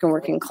the African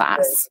working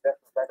class.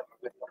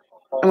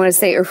 I want to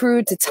say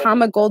Uhuru to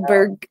Tama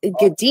Goldberg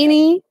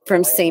Gadini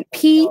from St.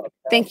 Pete.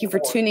 Thank you for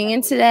tuning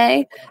in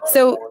today.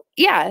 So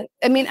yeah,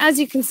 I mean, as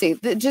you can see,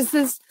 just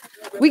this,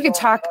 we could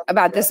talk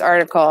about this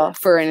article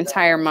for an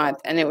entire month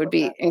and it would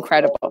be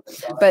incredible.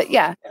 But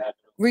yeah,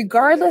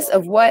 regardless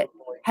of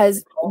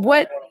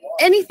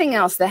anything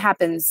else that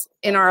happens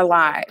in our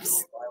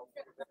lives,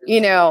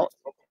 the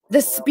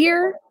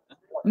spear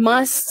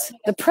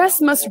the press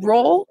must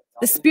roll,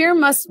 the spear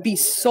must be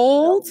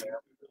sold,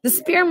 the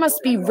spear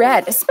must be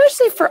read,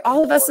 especially for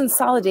all of us in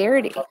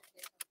solidarity.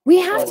 We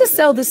have to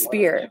sell the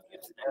spear.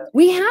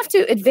 We have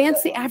to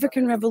advance the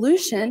African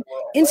Revolution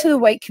into the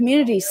white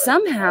community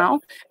somehow.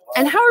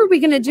 And how are we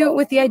going to do it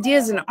with the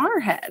ideas in our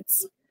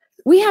heads?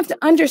 We have to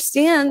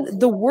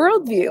understand the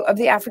worldview of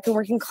the African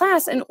working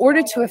class in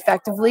order to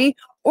effectively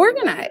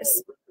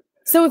organize.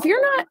 So if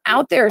you're not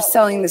out there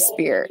selling the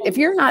spear, if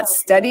you're not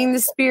studying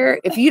the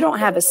spear, if you don't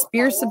have a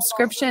spear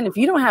subscription, if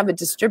you don't have a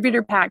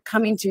distributor pack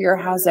coming to your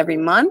house every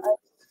month,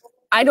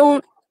 I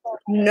don't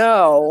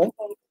know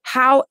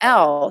how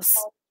else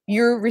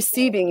you're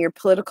receiving your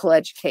political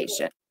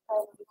education.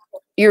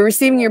 You're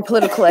receiving your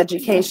political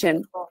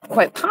education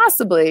quite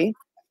possibly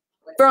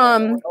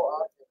from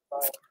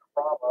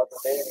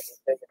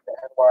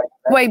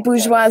white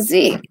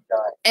bourgeoisie.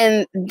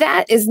 And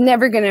that is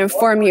never going to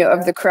inform you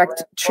of the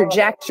correct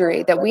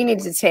trajectory that we need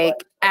to take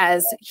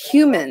as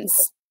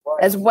humans,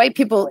 as white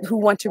people who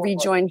want to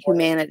rejoin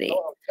humanity.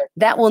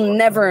 That will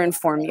never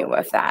inform you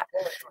of that.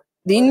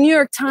 The New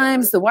York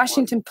Times, the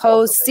Washington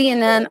Post,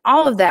 CNN,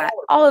 all of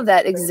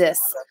that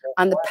exists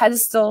on the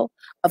pedestal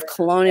of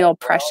colonial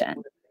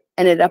oppression.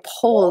 And it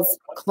upholds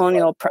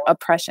colonial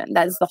oppression.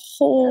 That is the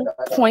whole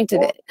point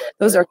of it.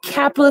 Those are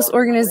capitalist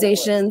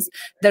organizations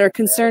that are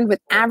concerned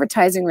with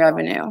advertising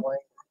revenue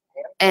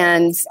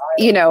and,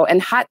 you know,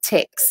 and hot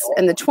takes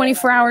and the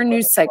 24-hour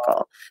news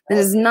cycle. That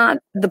is not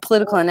the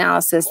political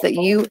analysis that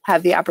you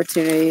have the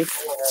opportunity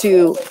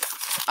to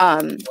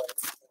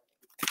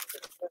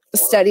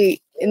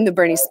study in the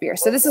Bernie Spear.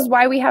 So this is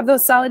why we have the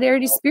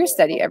Solidarity Spear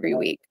study every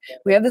week.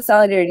 We have the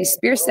Solidarity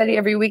Spear study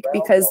every week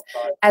because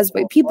as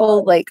white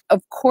people, like,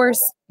 of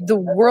course, the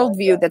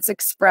worldview that's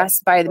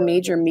expressed by the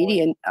major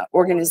media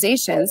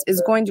organizations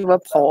is going to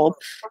uphold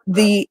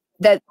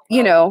that,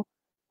 you know,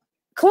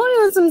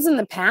 colonialism's in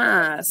the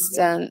past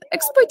and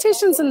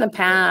exploitation's in the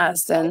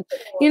past. And,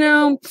 you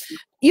know,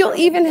 you'll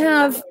even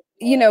have,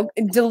 you know,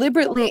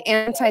 deliberately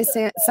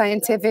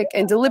anti-scientific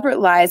and deliberate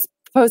lies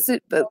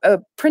posted,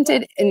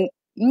 printed in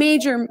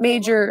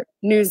major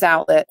news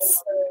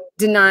outlets,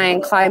 denying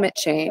climate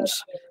change,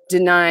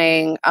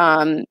 denying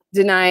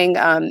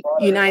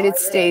United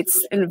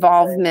States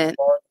involvement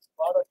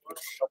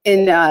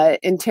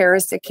in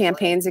terroristic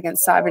campaigns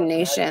against sovereign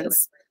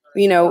nations.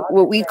 You know,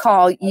 what we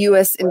call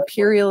U.S.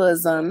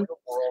 imperialism,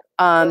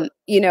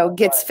 you know,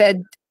 gets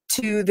fed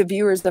to the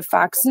viewers of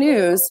Fox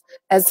News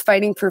as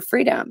fighting for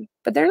freedom,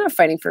 but they're not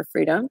fighting for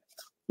freedom.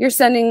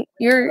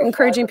 You're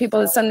encouraging people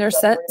to send their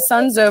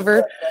sons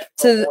over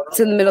to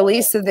the Middle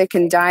East so they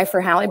can die for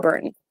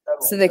Halliburton,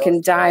 so they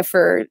can die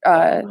for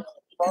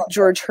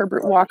George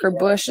Herbert Walker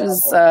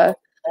Bush's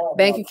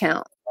bank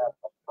account.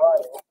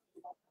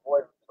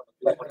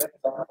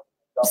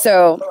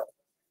 So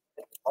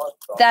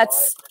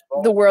that's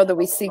the world that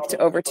we seek to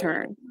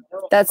overturn.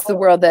 That's the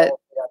world that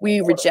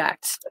we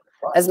reject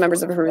as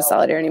members of the Uhuru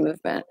Solidarity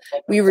Movement.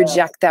 We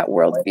reject that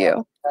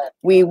worldview.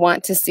 We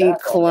want to see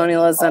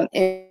colonialism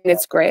in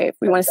its grave.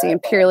 We want to see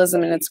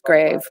imperialism in its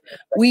grave.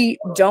 We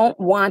don't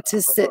want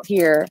to sit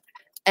here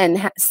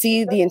and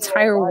see the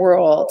entire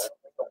world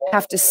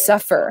have to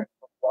suffer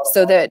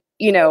so that,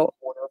 you know,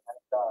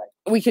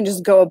 we can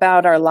just go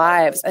about our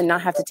lives and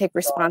not have to take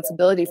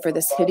responsibility for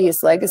this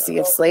hideous legacy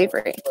of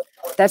slavery.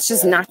 That's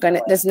just not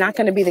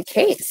gonna be the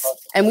case.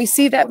 And we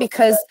see that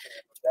because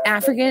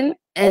African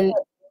and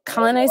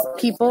colonized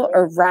people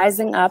are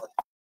rising up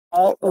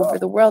all over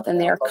the world, and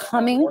they are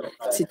coming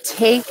to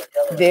take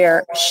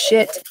their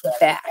shit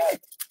back.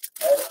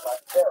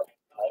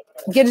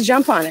 Get a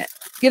jump on it.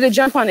 Get a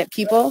jump on it,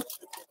 people.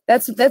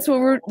 That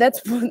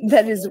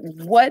is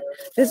what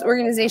this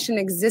organization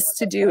exists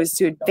to do, is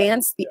to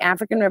advance the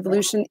African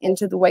revolution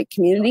into the white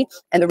community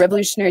and the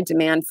revolutionary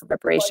demand for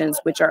reparations,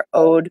 which are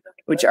owed,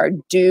 which are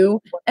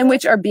due, and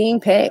which are being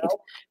paid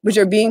by the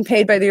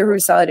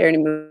Uhuru Solidarity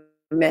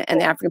Movement and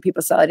the African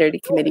People's Solidarity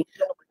Committee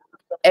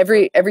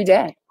every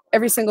day,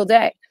 every single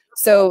day.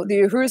 So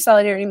the Uhuru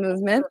Solidarity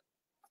Movement,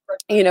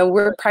 you know,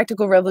 we're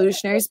practical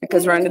revolutionaries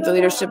because we're under the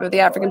leadership of the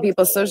African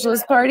People's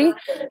Socialist Party.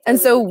 And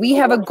so we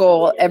have a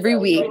goal every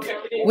week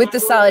with the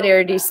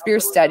Solidarity Spear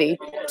Study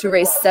to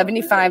raise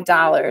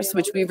 $75,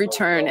 which we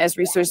return as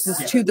resources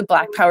to the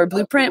Black Power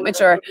Blueprint,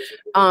 which are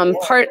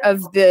part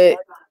of the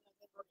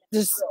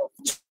just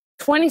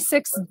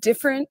 26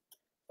 different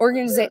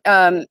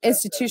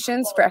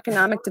institutions for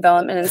economic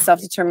development and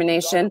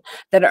self-determination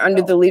that are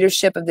under the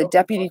leadership of the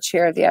deputy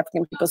chair of the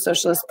African People's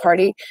Socialist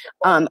Party,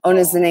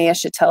 Onezene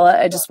Shatella.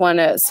 I just want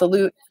to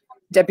salute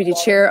Deputy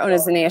Chair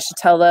Onezene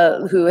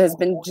Shatella, who has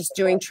been just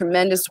doing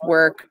tremendous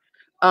work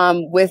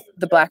with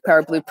the Black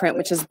Power Blueprint,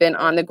 which has been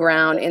on the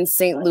ground in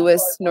St.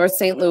 Louis, North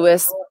St.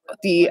 Louis,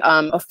 the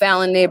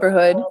O'Fallon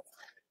neighborhood,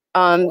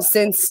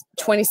 since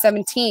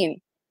 2017.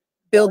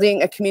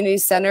 Building a community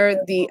center,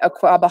 the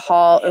Aquaba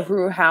Hall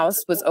Uhuru House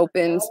was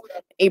opened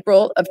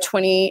April of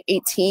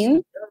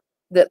 2018,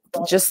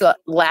 just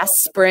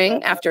last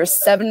spring, after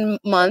 7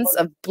 months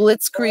of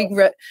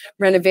blitzkrieg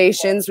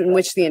renovations in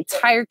which the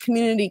entire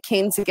community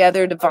came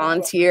together to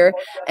volunteer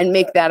and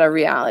make that a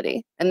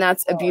reality. And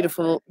that's a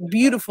beautiful,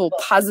 beautiful,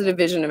 positive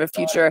vision of a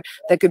future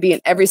that could be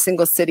in every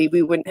single city.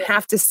 We wouldn't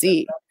have to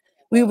see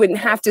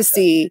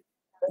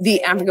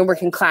the African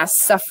working class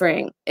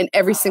suffering in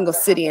every single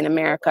city in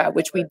America,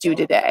 which we do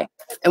today.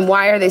 And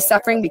why are they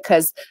suffering?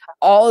 Because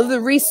all of the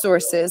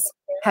resources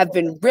have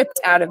been ripped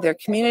out of their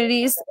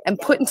communities and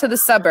put into the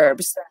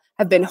suburbs,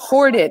 have been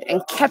hoarded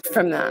and kept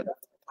from them.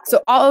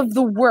 So all of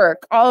the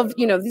work, all of,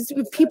 you know, these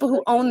people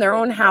who own their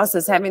own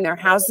houses, having their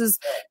houses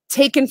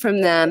taken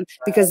from them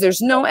because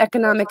there's no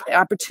economic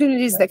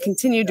opportunities that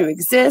continue to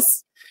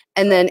exist.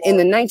 And then in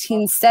the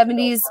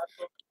 1970s,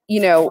 you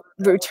know,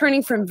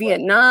 returning from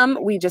Vietnam,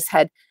 we just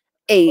had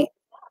a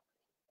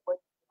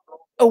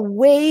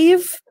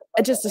wave,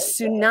 just a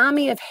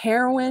tsunami of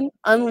heroin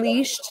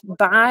unleashed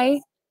by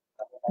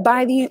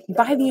by the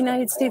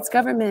United States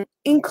government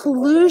in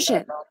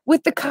collusion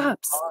with the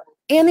cops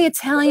and the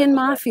Italian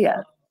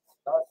mafia.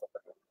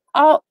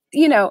 All,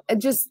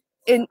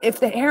 if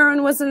the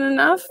heroin wasn't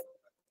enough,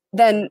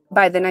 then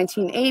by the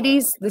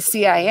 1980s, the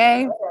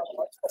CIA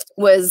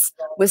was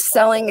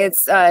selling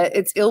its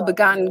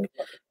ill-begotten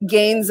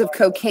gains of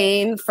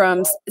cocaine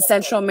from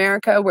Central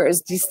America, where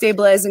it's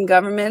destabilizing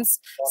governments,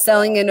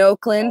 selling in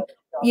Oakland,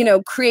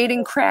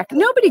 creating crack.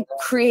 Nobody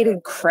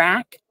created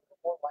crack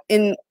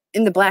in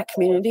the Black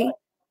community.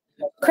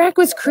 Crack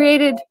was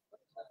created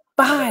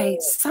by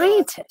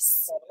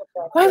scientists.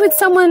 Why would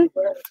someone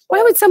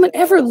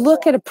ever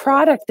look at a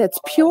product that's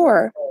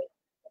pure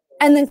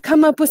and then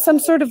come up with some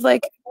sort of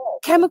like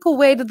chemical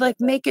way to like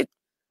make it?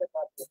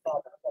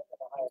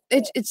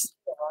 It's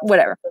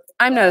whatever.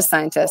 I'm not a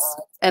scientist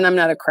and I'm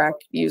not a crack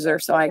user,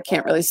 so I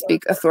can't really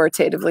speak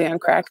authoritatively on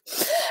crack.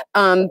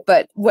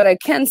 But what I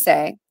can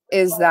say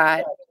is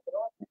that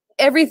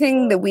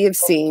everything that we have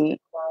seen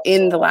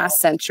in the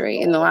last century,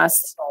 in the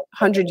last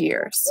 100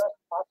 years,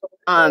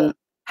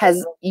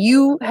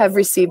 you have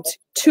received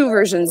two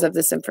versions of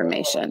this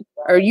information,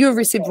 or you have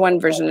received one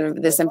version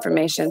of this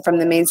information from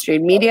the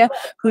mainstream media,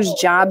 whose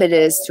job it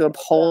is to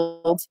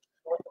uphold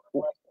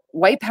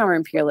white power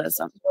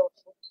imperialism.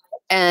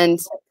 And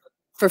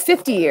for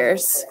 50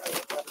 years,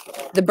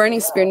 the Burning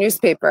Spear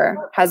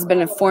newspaper has been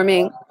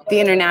informing the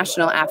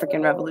International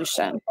African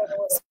Revolution.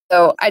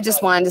 So I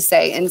just wanted to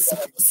say, and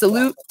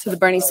salute to the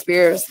Burning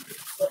Spear's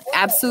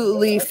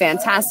absolutely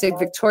fantastic,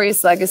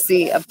 victorious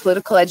legacy of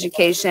political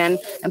education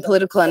and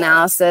political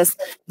analysis,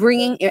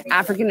 bringing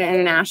African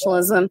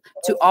internationalism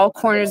to all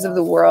corners of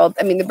the world.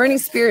 I mean, the Burning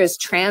Spear is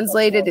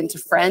translated into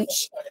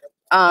French,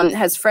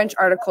 has French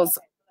articles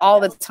all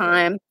the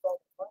time.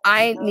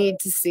 I need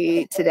to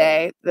see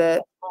today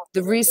the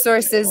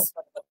resources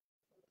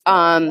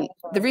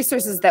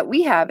that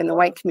we have in the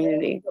white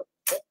community,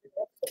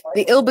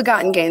 the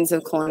ill-begotten gains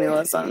of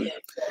colonialism,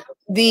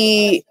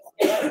 they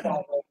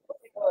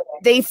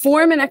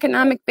form an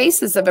economic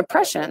basis of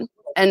oppression.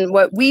 And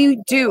what we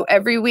do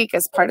every week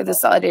as part of the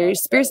Solidarity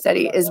Spear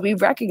Study is we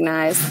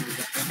recognize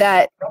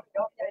that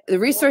the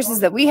resources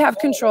that we have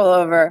control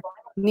over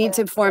need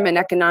to form an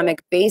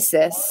economic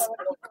basis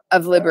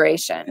of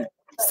liberation.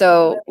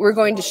 So we're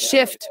going to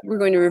shift, we're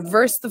going to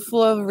reverse the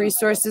flow of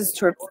resources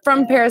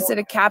from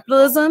parasitic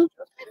capitalism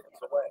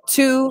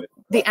to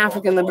the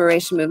African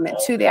liberation movement,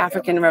 to the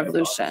African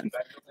revolution.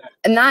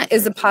 And that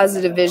is a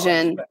positive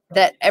vision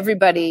that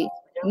everybody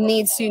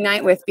needs to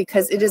unite with,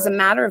 because it is a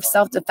matter of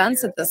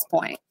self-defense at this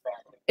point.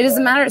 It is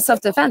a matter of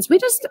self-defense.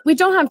 We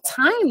don't have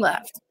time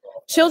left.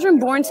 Children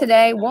born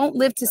today won't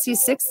live to see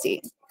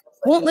 60.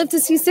 Won't live to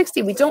see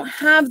 60. We don't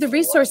have the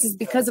resources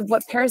because of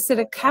what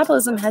parasitic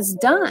capitalism has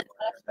done.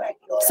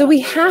 So we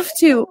have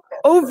to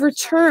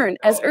overturn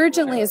as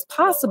urgently as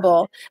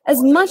possible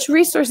as much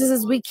resources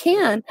as we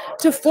can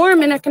to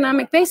form an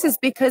economic basis,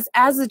 because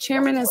as the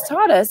chairman has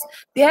taught us,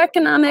 the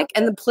economic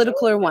and the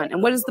political are one.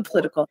 And what is the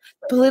political?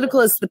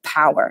 Political is the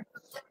power.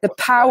 The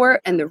power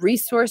and the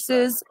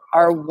resources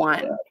are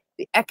one.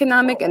 The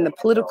economic and the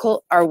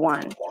political are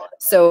one.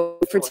 So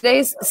for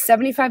today's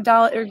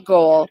 $75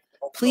 goal,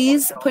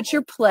 please put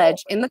your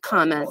pledge in the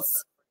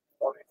comments.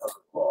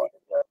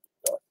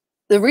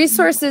 The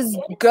resources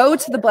go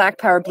to the Black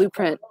Power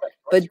Blueprint,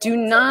 but do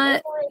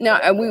not.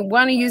 Now, we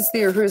want to use the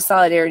Uhuru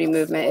Solidarity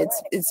Movement.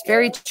 It's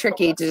very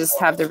tricky to just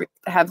have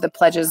the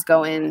pledges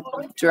go in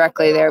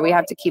directly there. We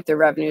have to keep the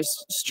revenue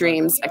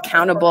streams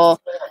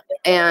accountable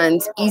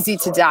and easy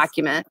to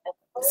document.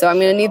 So I'm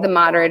going to need the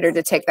moderator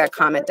to take that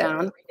comment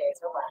down.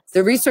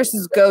 The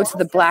resources go to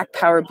the Black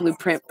Power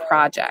Blueprint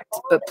project,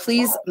 but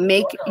please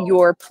make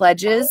your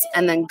pledges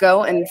and then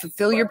go and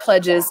fulfill your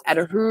pledges at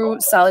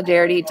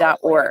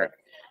uhurusolidarity.org.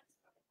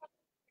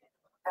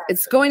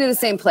 It's going to the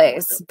same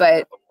place,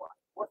 but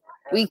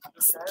we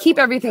keep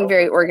everything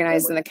very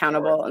organized and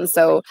accountable. And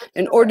so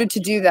in order to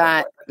do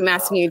that, I'm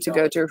asking you to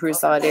go to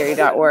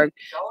uhurusolidarity.org.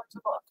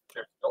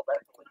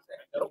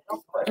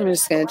 I'm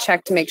just going to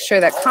check to make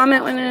sure that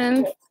comment went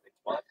in.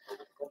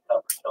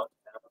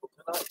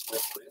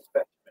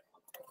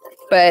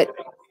 But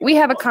we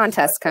have a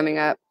contest coming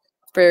up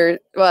for,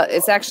 well,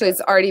 it's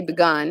already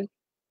begun.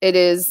 It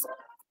is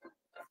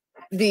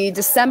the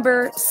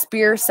December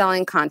spear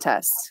selling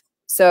contest.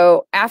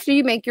 So after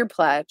you make your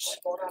pledge,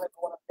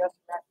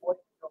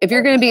 if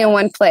you're going to be in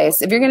one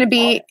place, I'm going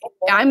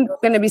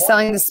to be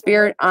selling the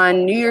spear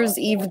on New Year's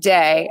Eve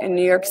day in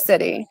New York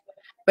City.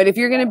 But if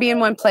you're going to be in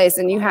one place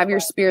and you have your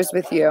spears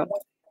with you,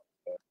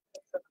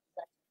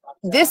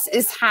 this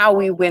is how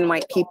we win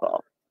white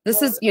people.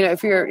 This is,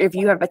 if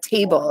you have a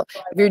table,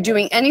 if you're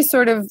doing any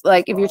sort of,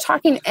 like, if you're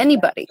talking to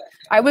anybody.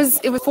 It was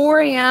 4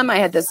 a.m. I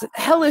had this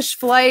hellish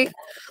flight.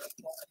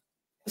 I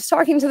was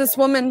talking to this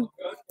woman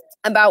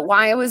about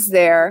why I was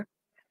there.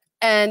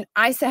 And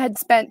I had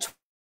spent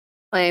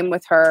time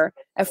with her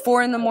at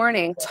 4 in the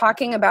morning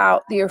talking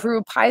about the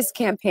Uhuru Pies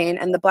campaign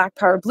and the Black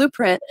Power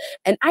Blueprint.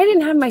 And I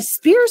didn't have my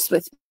spears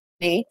with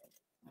me.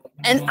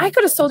 And I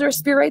could have sold her a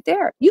spear right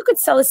there. You could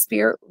sell a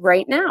spear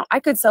right now. I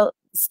could sell a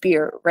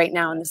spear right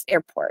now in this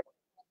airport.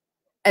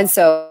 And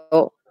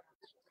so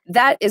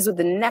that is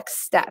the next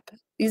step.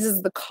 This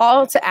is the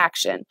call to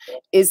action,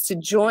 is to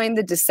join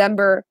the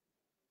December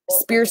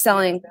spear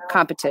selling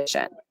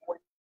competition.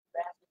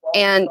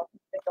 And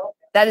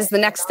that is the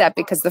next step,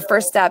 because the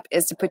first step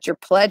is to put your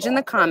pledge in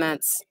the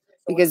comments,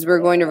 because we're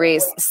going to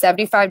raise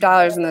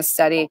 $75 in this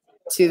study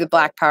to the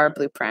Black Power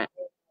Blueprint.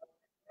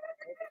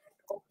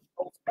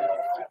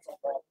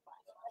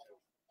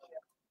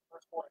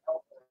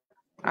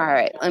 All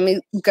right, let me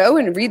go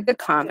and read the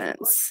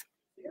comments.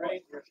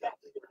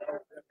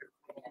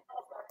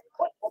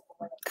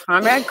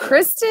 Comrade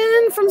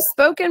Kristen from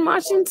Spokane,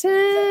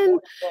 Washington.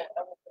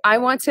 I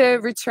want to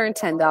return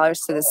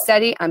 $10 to the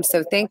study. I'm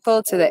so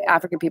thankful to the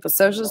African People's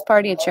Socialist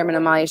Party and Chairman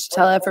Amalia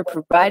Shatella for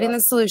providing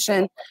the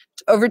solution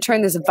to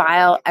overturn this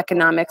vile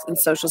economic and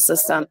social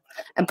system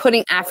and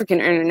putting African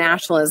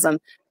internationalism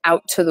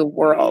out to the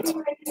world.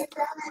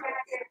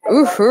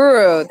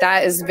 Uhuru,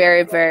 that is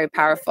very, very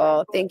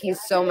powerful. Thank you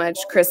so much,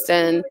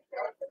 Kristen.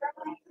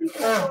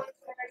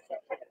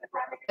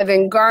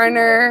 Evan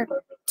Garner,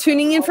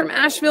 tuning in from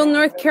Asheville,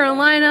 North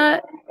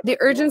Carolina. The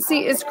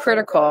urgency is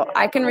critical.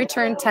 I can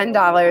return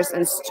 $10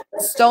 in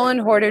stolen,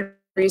 hoarded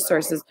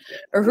resources.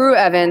 Uhuru,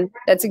 Evan,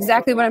 that's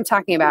exactly what I'm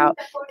talking about,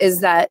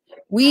 is that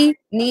we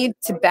need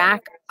to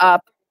back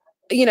up,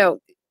 you know,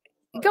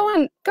 go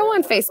on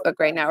Facebook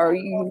right now, or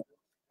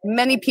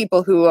many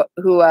people who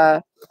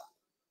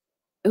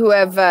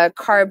have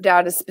carved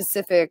out a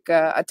specific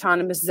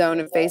autonomous zone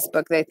of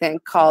Facebook, they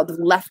think, called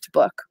Left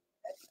Book.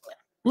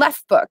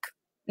 Left Book.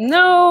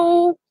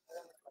 No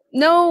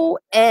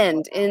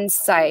end in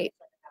sight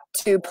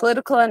to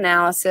political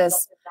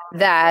analysis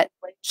that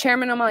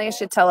Chairman Amalia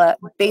Shatella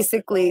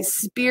basically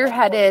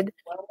spearheaded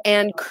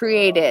and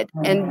created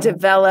and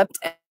developed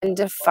and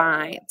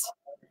defined.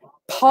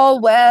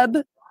 Paul Webb,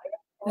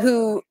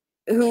 who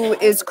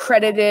is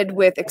credited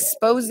with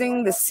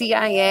exposing the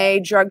CIA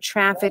drug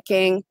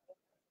trafficking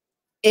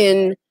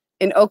in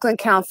Oakland,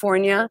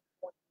 California,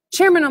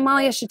 Chairman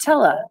Amalia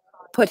Shatella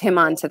put him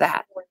onto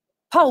that.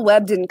 Paul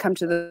Webb didn't come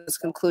to those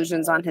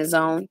conclusions on his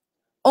own.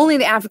 Only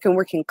the African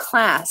working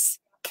class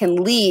can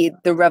lead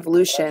the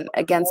revolution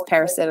against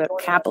parasitic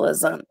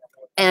capitalism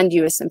and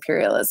U.S.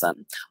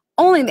 imperialism.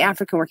 Only the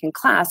African working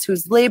class,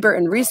 whose labor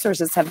and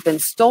resources have been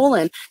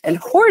stolen and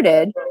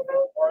hoarded,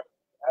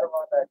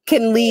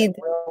 can lead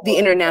the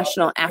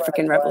international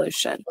African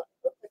revolution.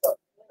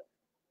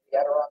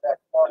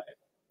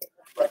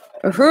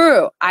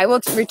 Uhuru, I will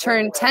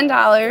return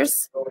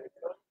 $10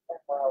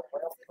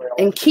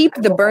 and keep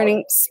the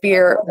burning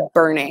spear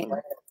burning.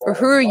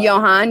 Uhuru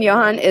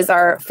Johan is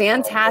our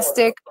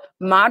fantastic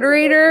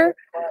moderator.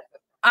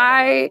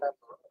 I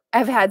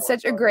have had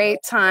such a great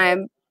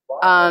time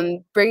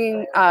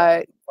working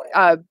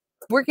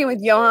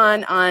with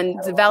Johan on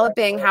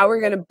developing how we're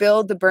going to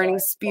build the Burning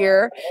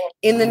Spear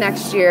in the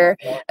next year.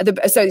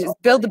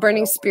 Build the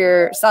Burning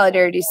Spear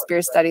Solidarity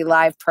Spear Study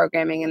live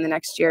programming in the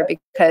next year,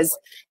 because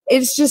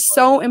it's just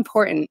so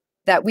important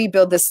that we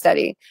build this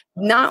study,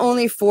 not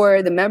only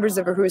for the members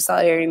of Uhuru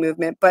Solidarity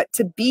Movement, but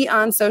to be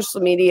on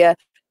social media,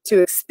 to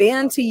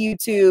expand to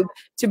YouTube,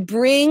 to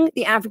bring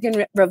the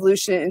African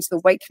Revolution into the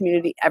white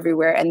community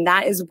everywhere. And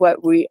that is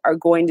what we are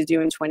going to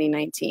do in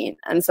 2019.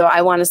 And so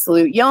I want to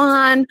salute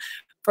Johan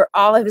for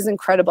all of his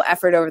incredible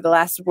effort over the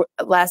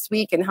last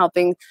week, and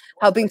helping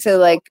to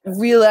like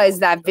realize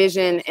that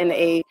vision in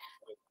a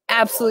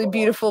absolutely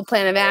beautiful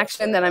plan of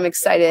action that I'm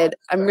excited.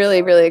 I'm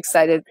really, really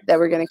excited that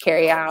we're going to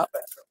carry out.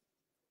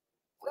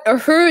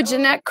 Uhuru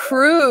Jeanette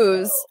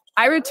Cruz,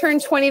 I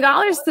returned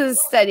 $20 to the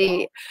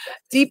study.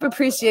 Deep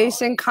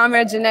appreciation,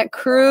 Comrade Jeanette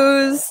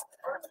Cruz.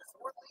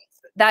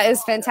 That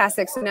is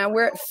fantastic. So now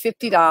we're at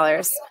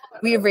 $50.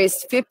 We have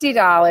raised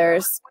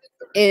 $50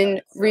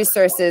 in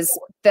resources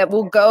that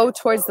will go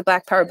towards the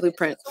Black Power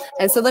Blueprint.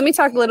 And so let me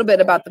talk a little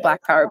bit about the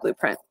Black Power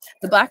Blueprint.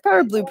 The Black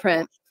Power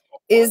Blueprint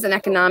is an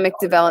economic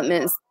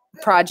development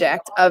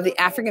project of the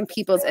African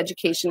People's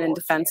Education and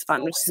Defense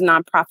Fund, which is a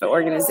nonprofit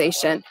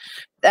organization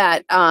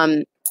that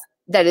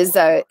is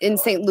in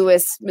St.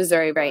 Louis,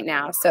 Missouri right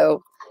now.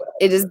 So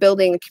it is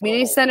building a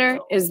community center,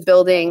 it is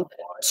building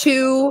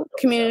 2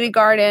 community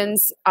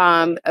gardens,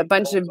 a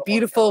bunch of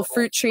beautiful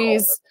fruit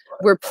trees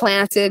were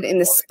planted in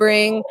the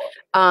spring.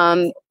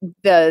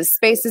 The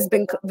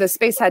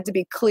space had to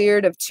be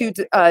cleared of 2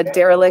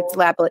 derelict,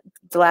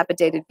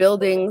 dilapidated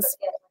buildings.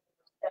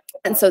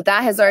 And so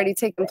that has already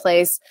taken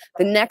place.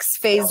 The next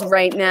phase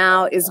right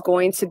now is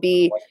going to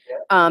be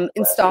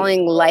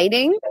installing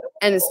lighting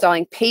and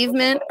installing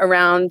pavement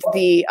around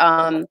the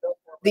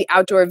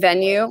outdoor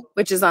venue,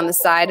 which is on the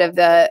side of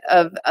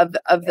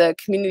the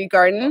community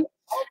garden.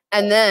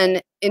 And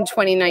then in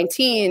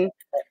 2019,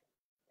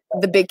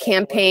 the big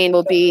campaign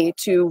will be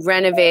to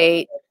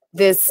renovate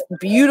this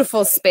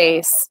beautiful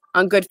space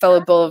on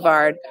Goodfellow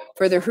Boulevard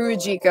for the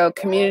Hurujiko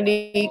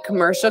Community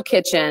Commercial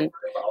Kitchen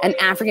and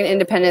African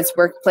Independence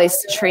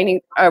Workforce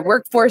Training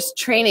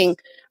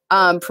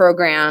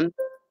Program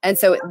And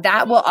so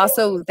that will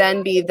also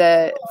then be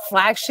the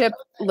flagship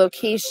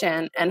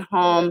location and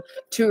home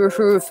to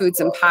Uhuru Foods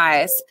and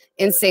Pies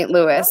in St.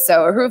 Louis.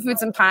 So Uhuru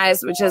Foods and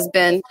Pies, which has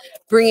been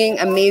bringing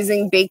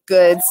amazing baked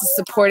goods,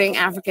 supporting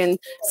African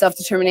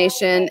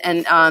self-determination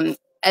and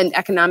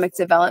economic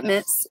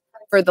developments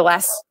for the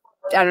last,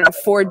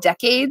 4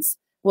 decades,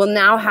 will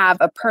now have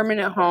a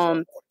permanent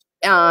home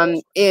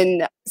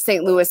in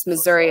St. Louis,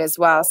 Missouri as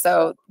well.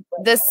 So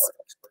this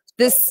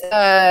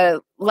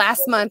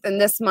last month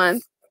and this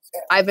month,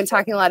 I've been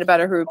talking a lot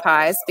about Uhuru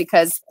Pies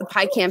because the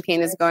pie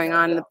campaign is going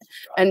on,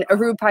 and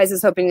Uhuru Pies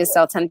is hoping to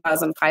sell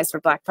 10,000 pies for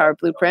Black Power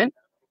Blueprint.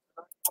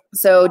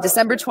 So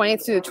December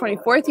 20th through the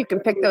 24th, you can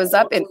pick those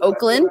up in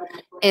Oakland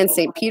and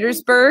St.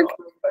 Petersburg.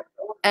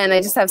 And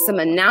I just have some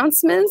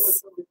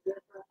announcements.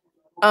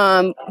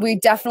 We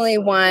definitely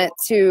want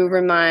to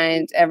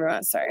remind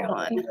everyone, sorry, hold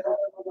on.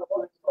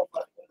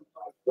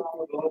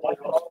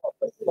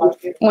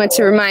 Want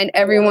to remind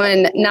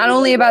everyone not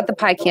only about the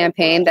pie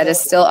campaign that is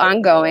still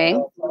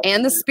ongoing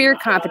and the spear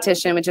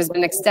competition, which has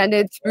been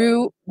extended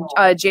through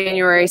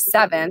January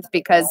 7th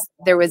because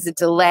there was a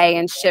delay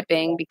in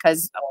shipping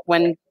because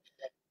when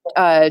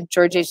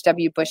George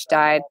H.W. Bush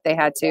died, they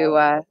had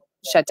to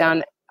shut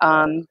down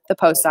the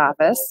post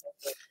office.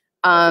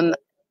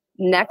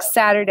 Next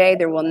Saturday,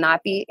 there will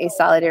not be a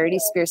Solidarity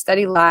Spear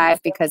Study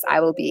Live because I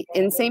will be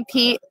in St.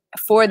 Pete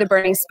for the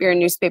Burning Spear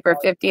newspaper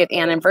 50th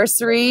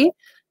anniversary.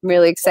 I'm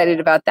really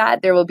excited about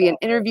that. There will be an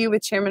interview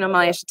with Chairman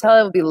Amalia Chatella.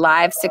 It will be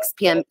live 6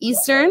 p.m.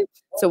 Eastern.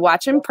 So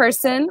watch in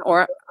person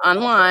or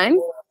online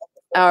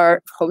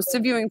or host a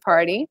viewing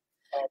party.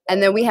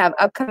 And then we have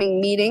upcoming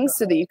meetings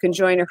so that you can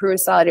join a Uhuru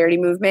Solidarity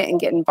movement and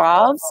get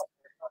involved.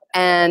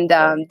 And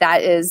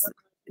that is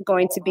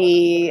going to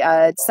be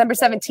December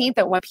 17th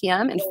at 1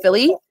 p.m. in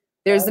Philly.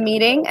 There's a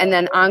meeting, and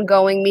then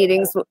ongoing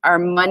meetings are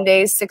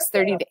Mondays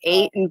 6:30 to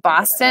 8 in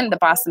Boston, the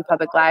Boston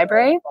Public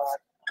Library.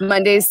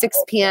 Mondays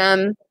 6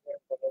 p.m.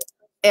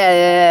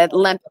 at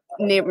Lemp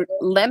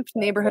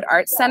Neighborhood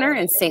Arts Center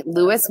in St.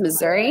 Louis,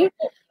 Missouri.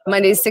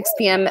 Mondays 6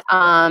 p.m.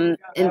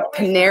 In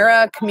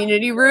Panera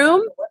Community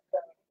Room,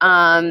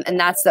 and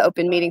that's the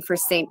open meeting for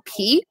St.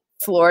 Pete,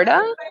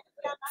 Florida.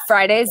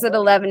 Fridays at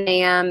 11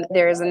 a.m.,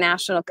 there is a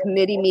national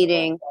committee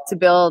meeting to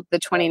build the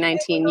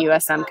 2019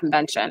 USM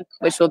convention,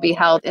 which will be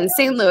held in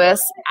St.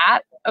 Louis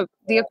at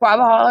the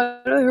Aquaba Hall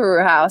at the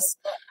Uhuru House,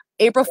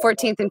 April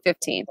 14th and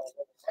 15th.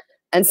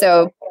 And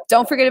so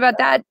don't forget about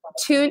that.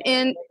 Tune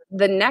in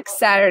the next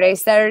Saturday,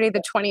 Saturday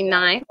the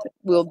 29th.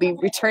 We'll be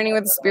returning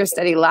with the Spear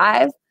Study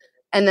Live.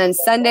 And then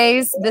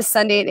Sundays, this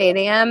Sunday at 8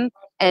 a.m.,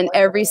 and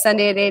every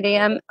Sunday at 8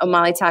 a.m.,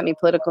 Omali Taught Me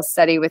Political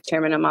Study with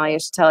Chairman Amalia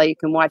Chatella. You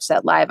can watch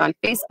that live on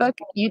Facebook,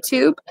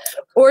 YouTube,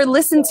 or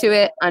listen to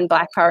it on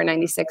Black Power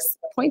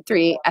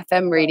 96.3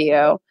 FM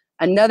radio,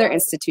 another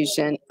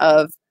institution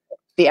of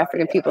the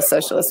African People's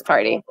Socialist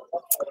Party.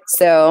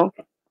 So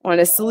I want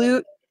to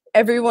salute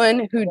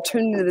everyone who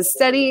tuned into the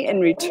study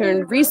and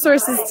returned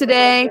resources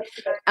today.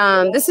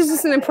 This is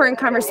just an important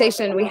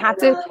conversation. We have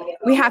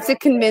to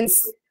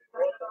convince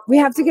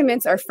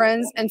our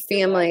friends and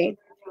family,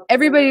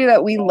 everybody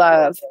that we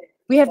love.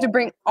 We have to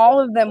bring all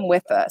of them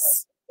with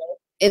us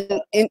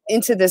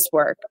into this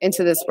work.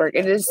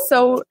 It is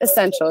so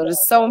essential. It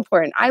is so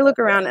important. I look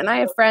around and I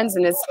have friends,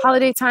 and it's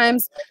holiday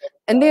times,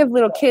 and they have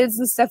little kids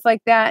and stuff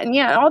like that. And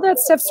yeah, all that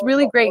stuff's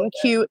really great and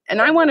cute,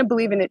 and I want to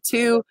believe in it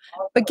too.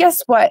 But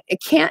guess what?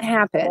 It can't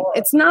happen.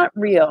 It's not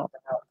real.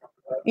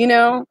 You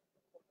know,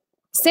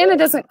 Santa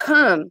doesn't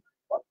come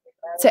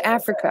to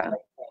Africa.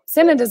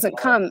 Santa doesn't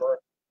come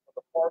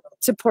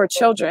to poor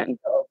children.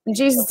 And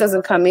Jesus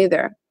doesn't come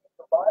either.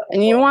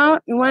 And you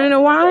want to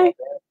know why?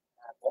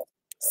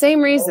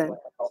 Same reason.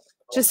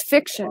 Just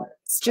fiction.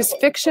 It's just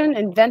fiction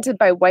invented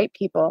by white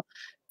people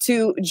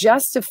to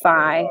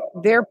justify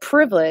their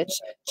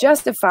privilege,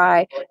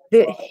 justify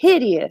the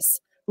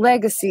hideous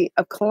legacy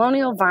of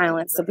colonial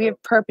violence that we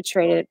have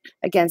perpetrated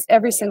against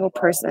every single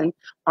person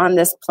on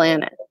this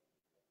planet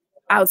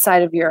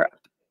outside of Europe,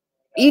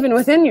 even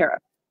within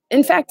Europe.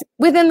 In fact,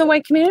 within the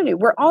white community,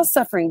 we're all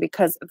suffering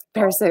because of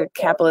parasitic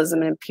capitalism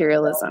and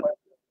imperialism.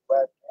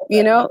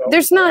 You know,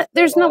 there's not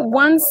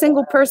one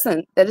single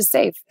person that is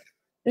safe.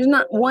 There's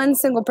not one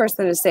single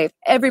person that is safe.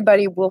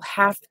 Everybody will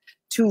have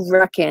to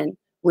reckon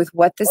with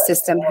what the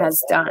system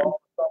has done.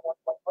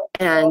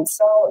 And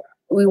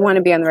we want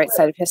to be on the right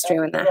side of history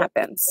when that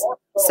happens.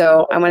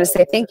 So I want to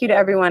say thank you to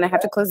everyone. I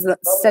have to close the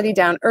study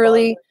down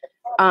early.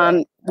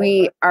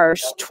 We are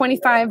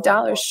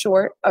 $25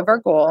 short of our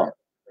goal.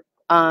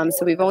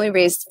 So we've only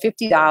raised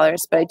 $50,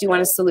 but I do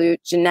want to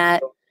salute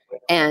Jeanette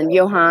and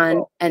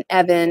Johan and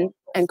Evan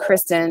and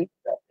Kristen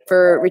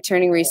for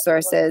returning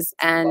resources.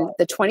 And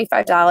the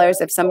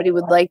 $25, if somebody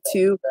would like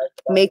to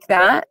make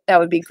that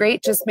would be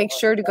great. Just make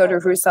sure to go to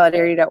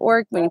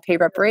uhurusolidarity.org. When you pay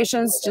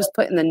reparations, just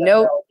put in the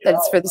note that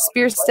it's for the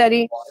Spear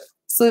Study.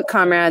 Salute,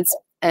 comrades.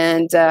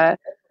 And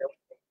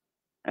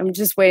I'm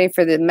just waiting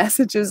for the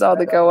messages all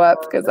to go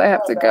up because I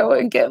have to go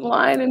and get in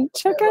line and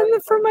check on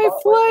for my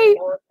flight.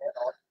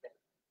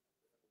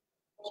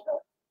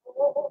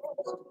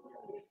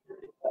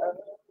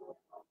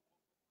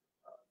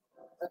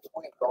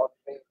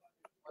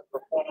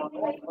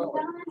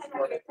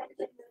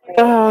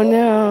 Oh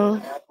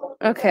no.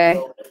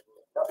 Okay.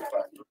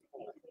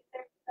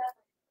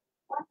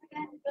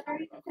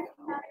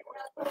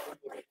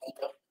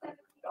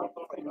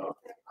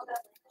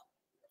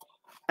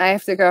 I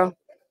have to go.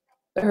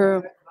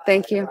 Uhuru.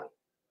 Thank you.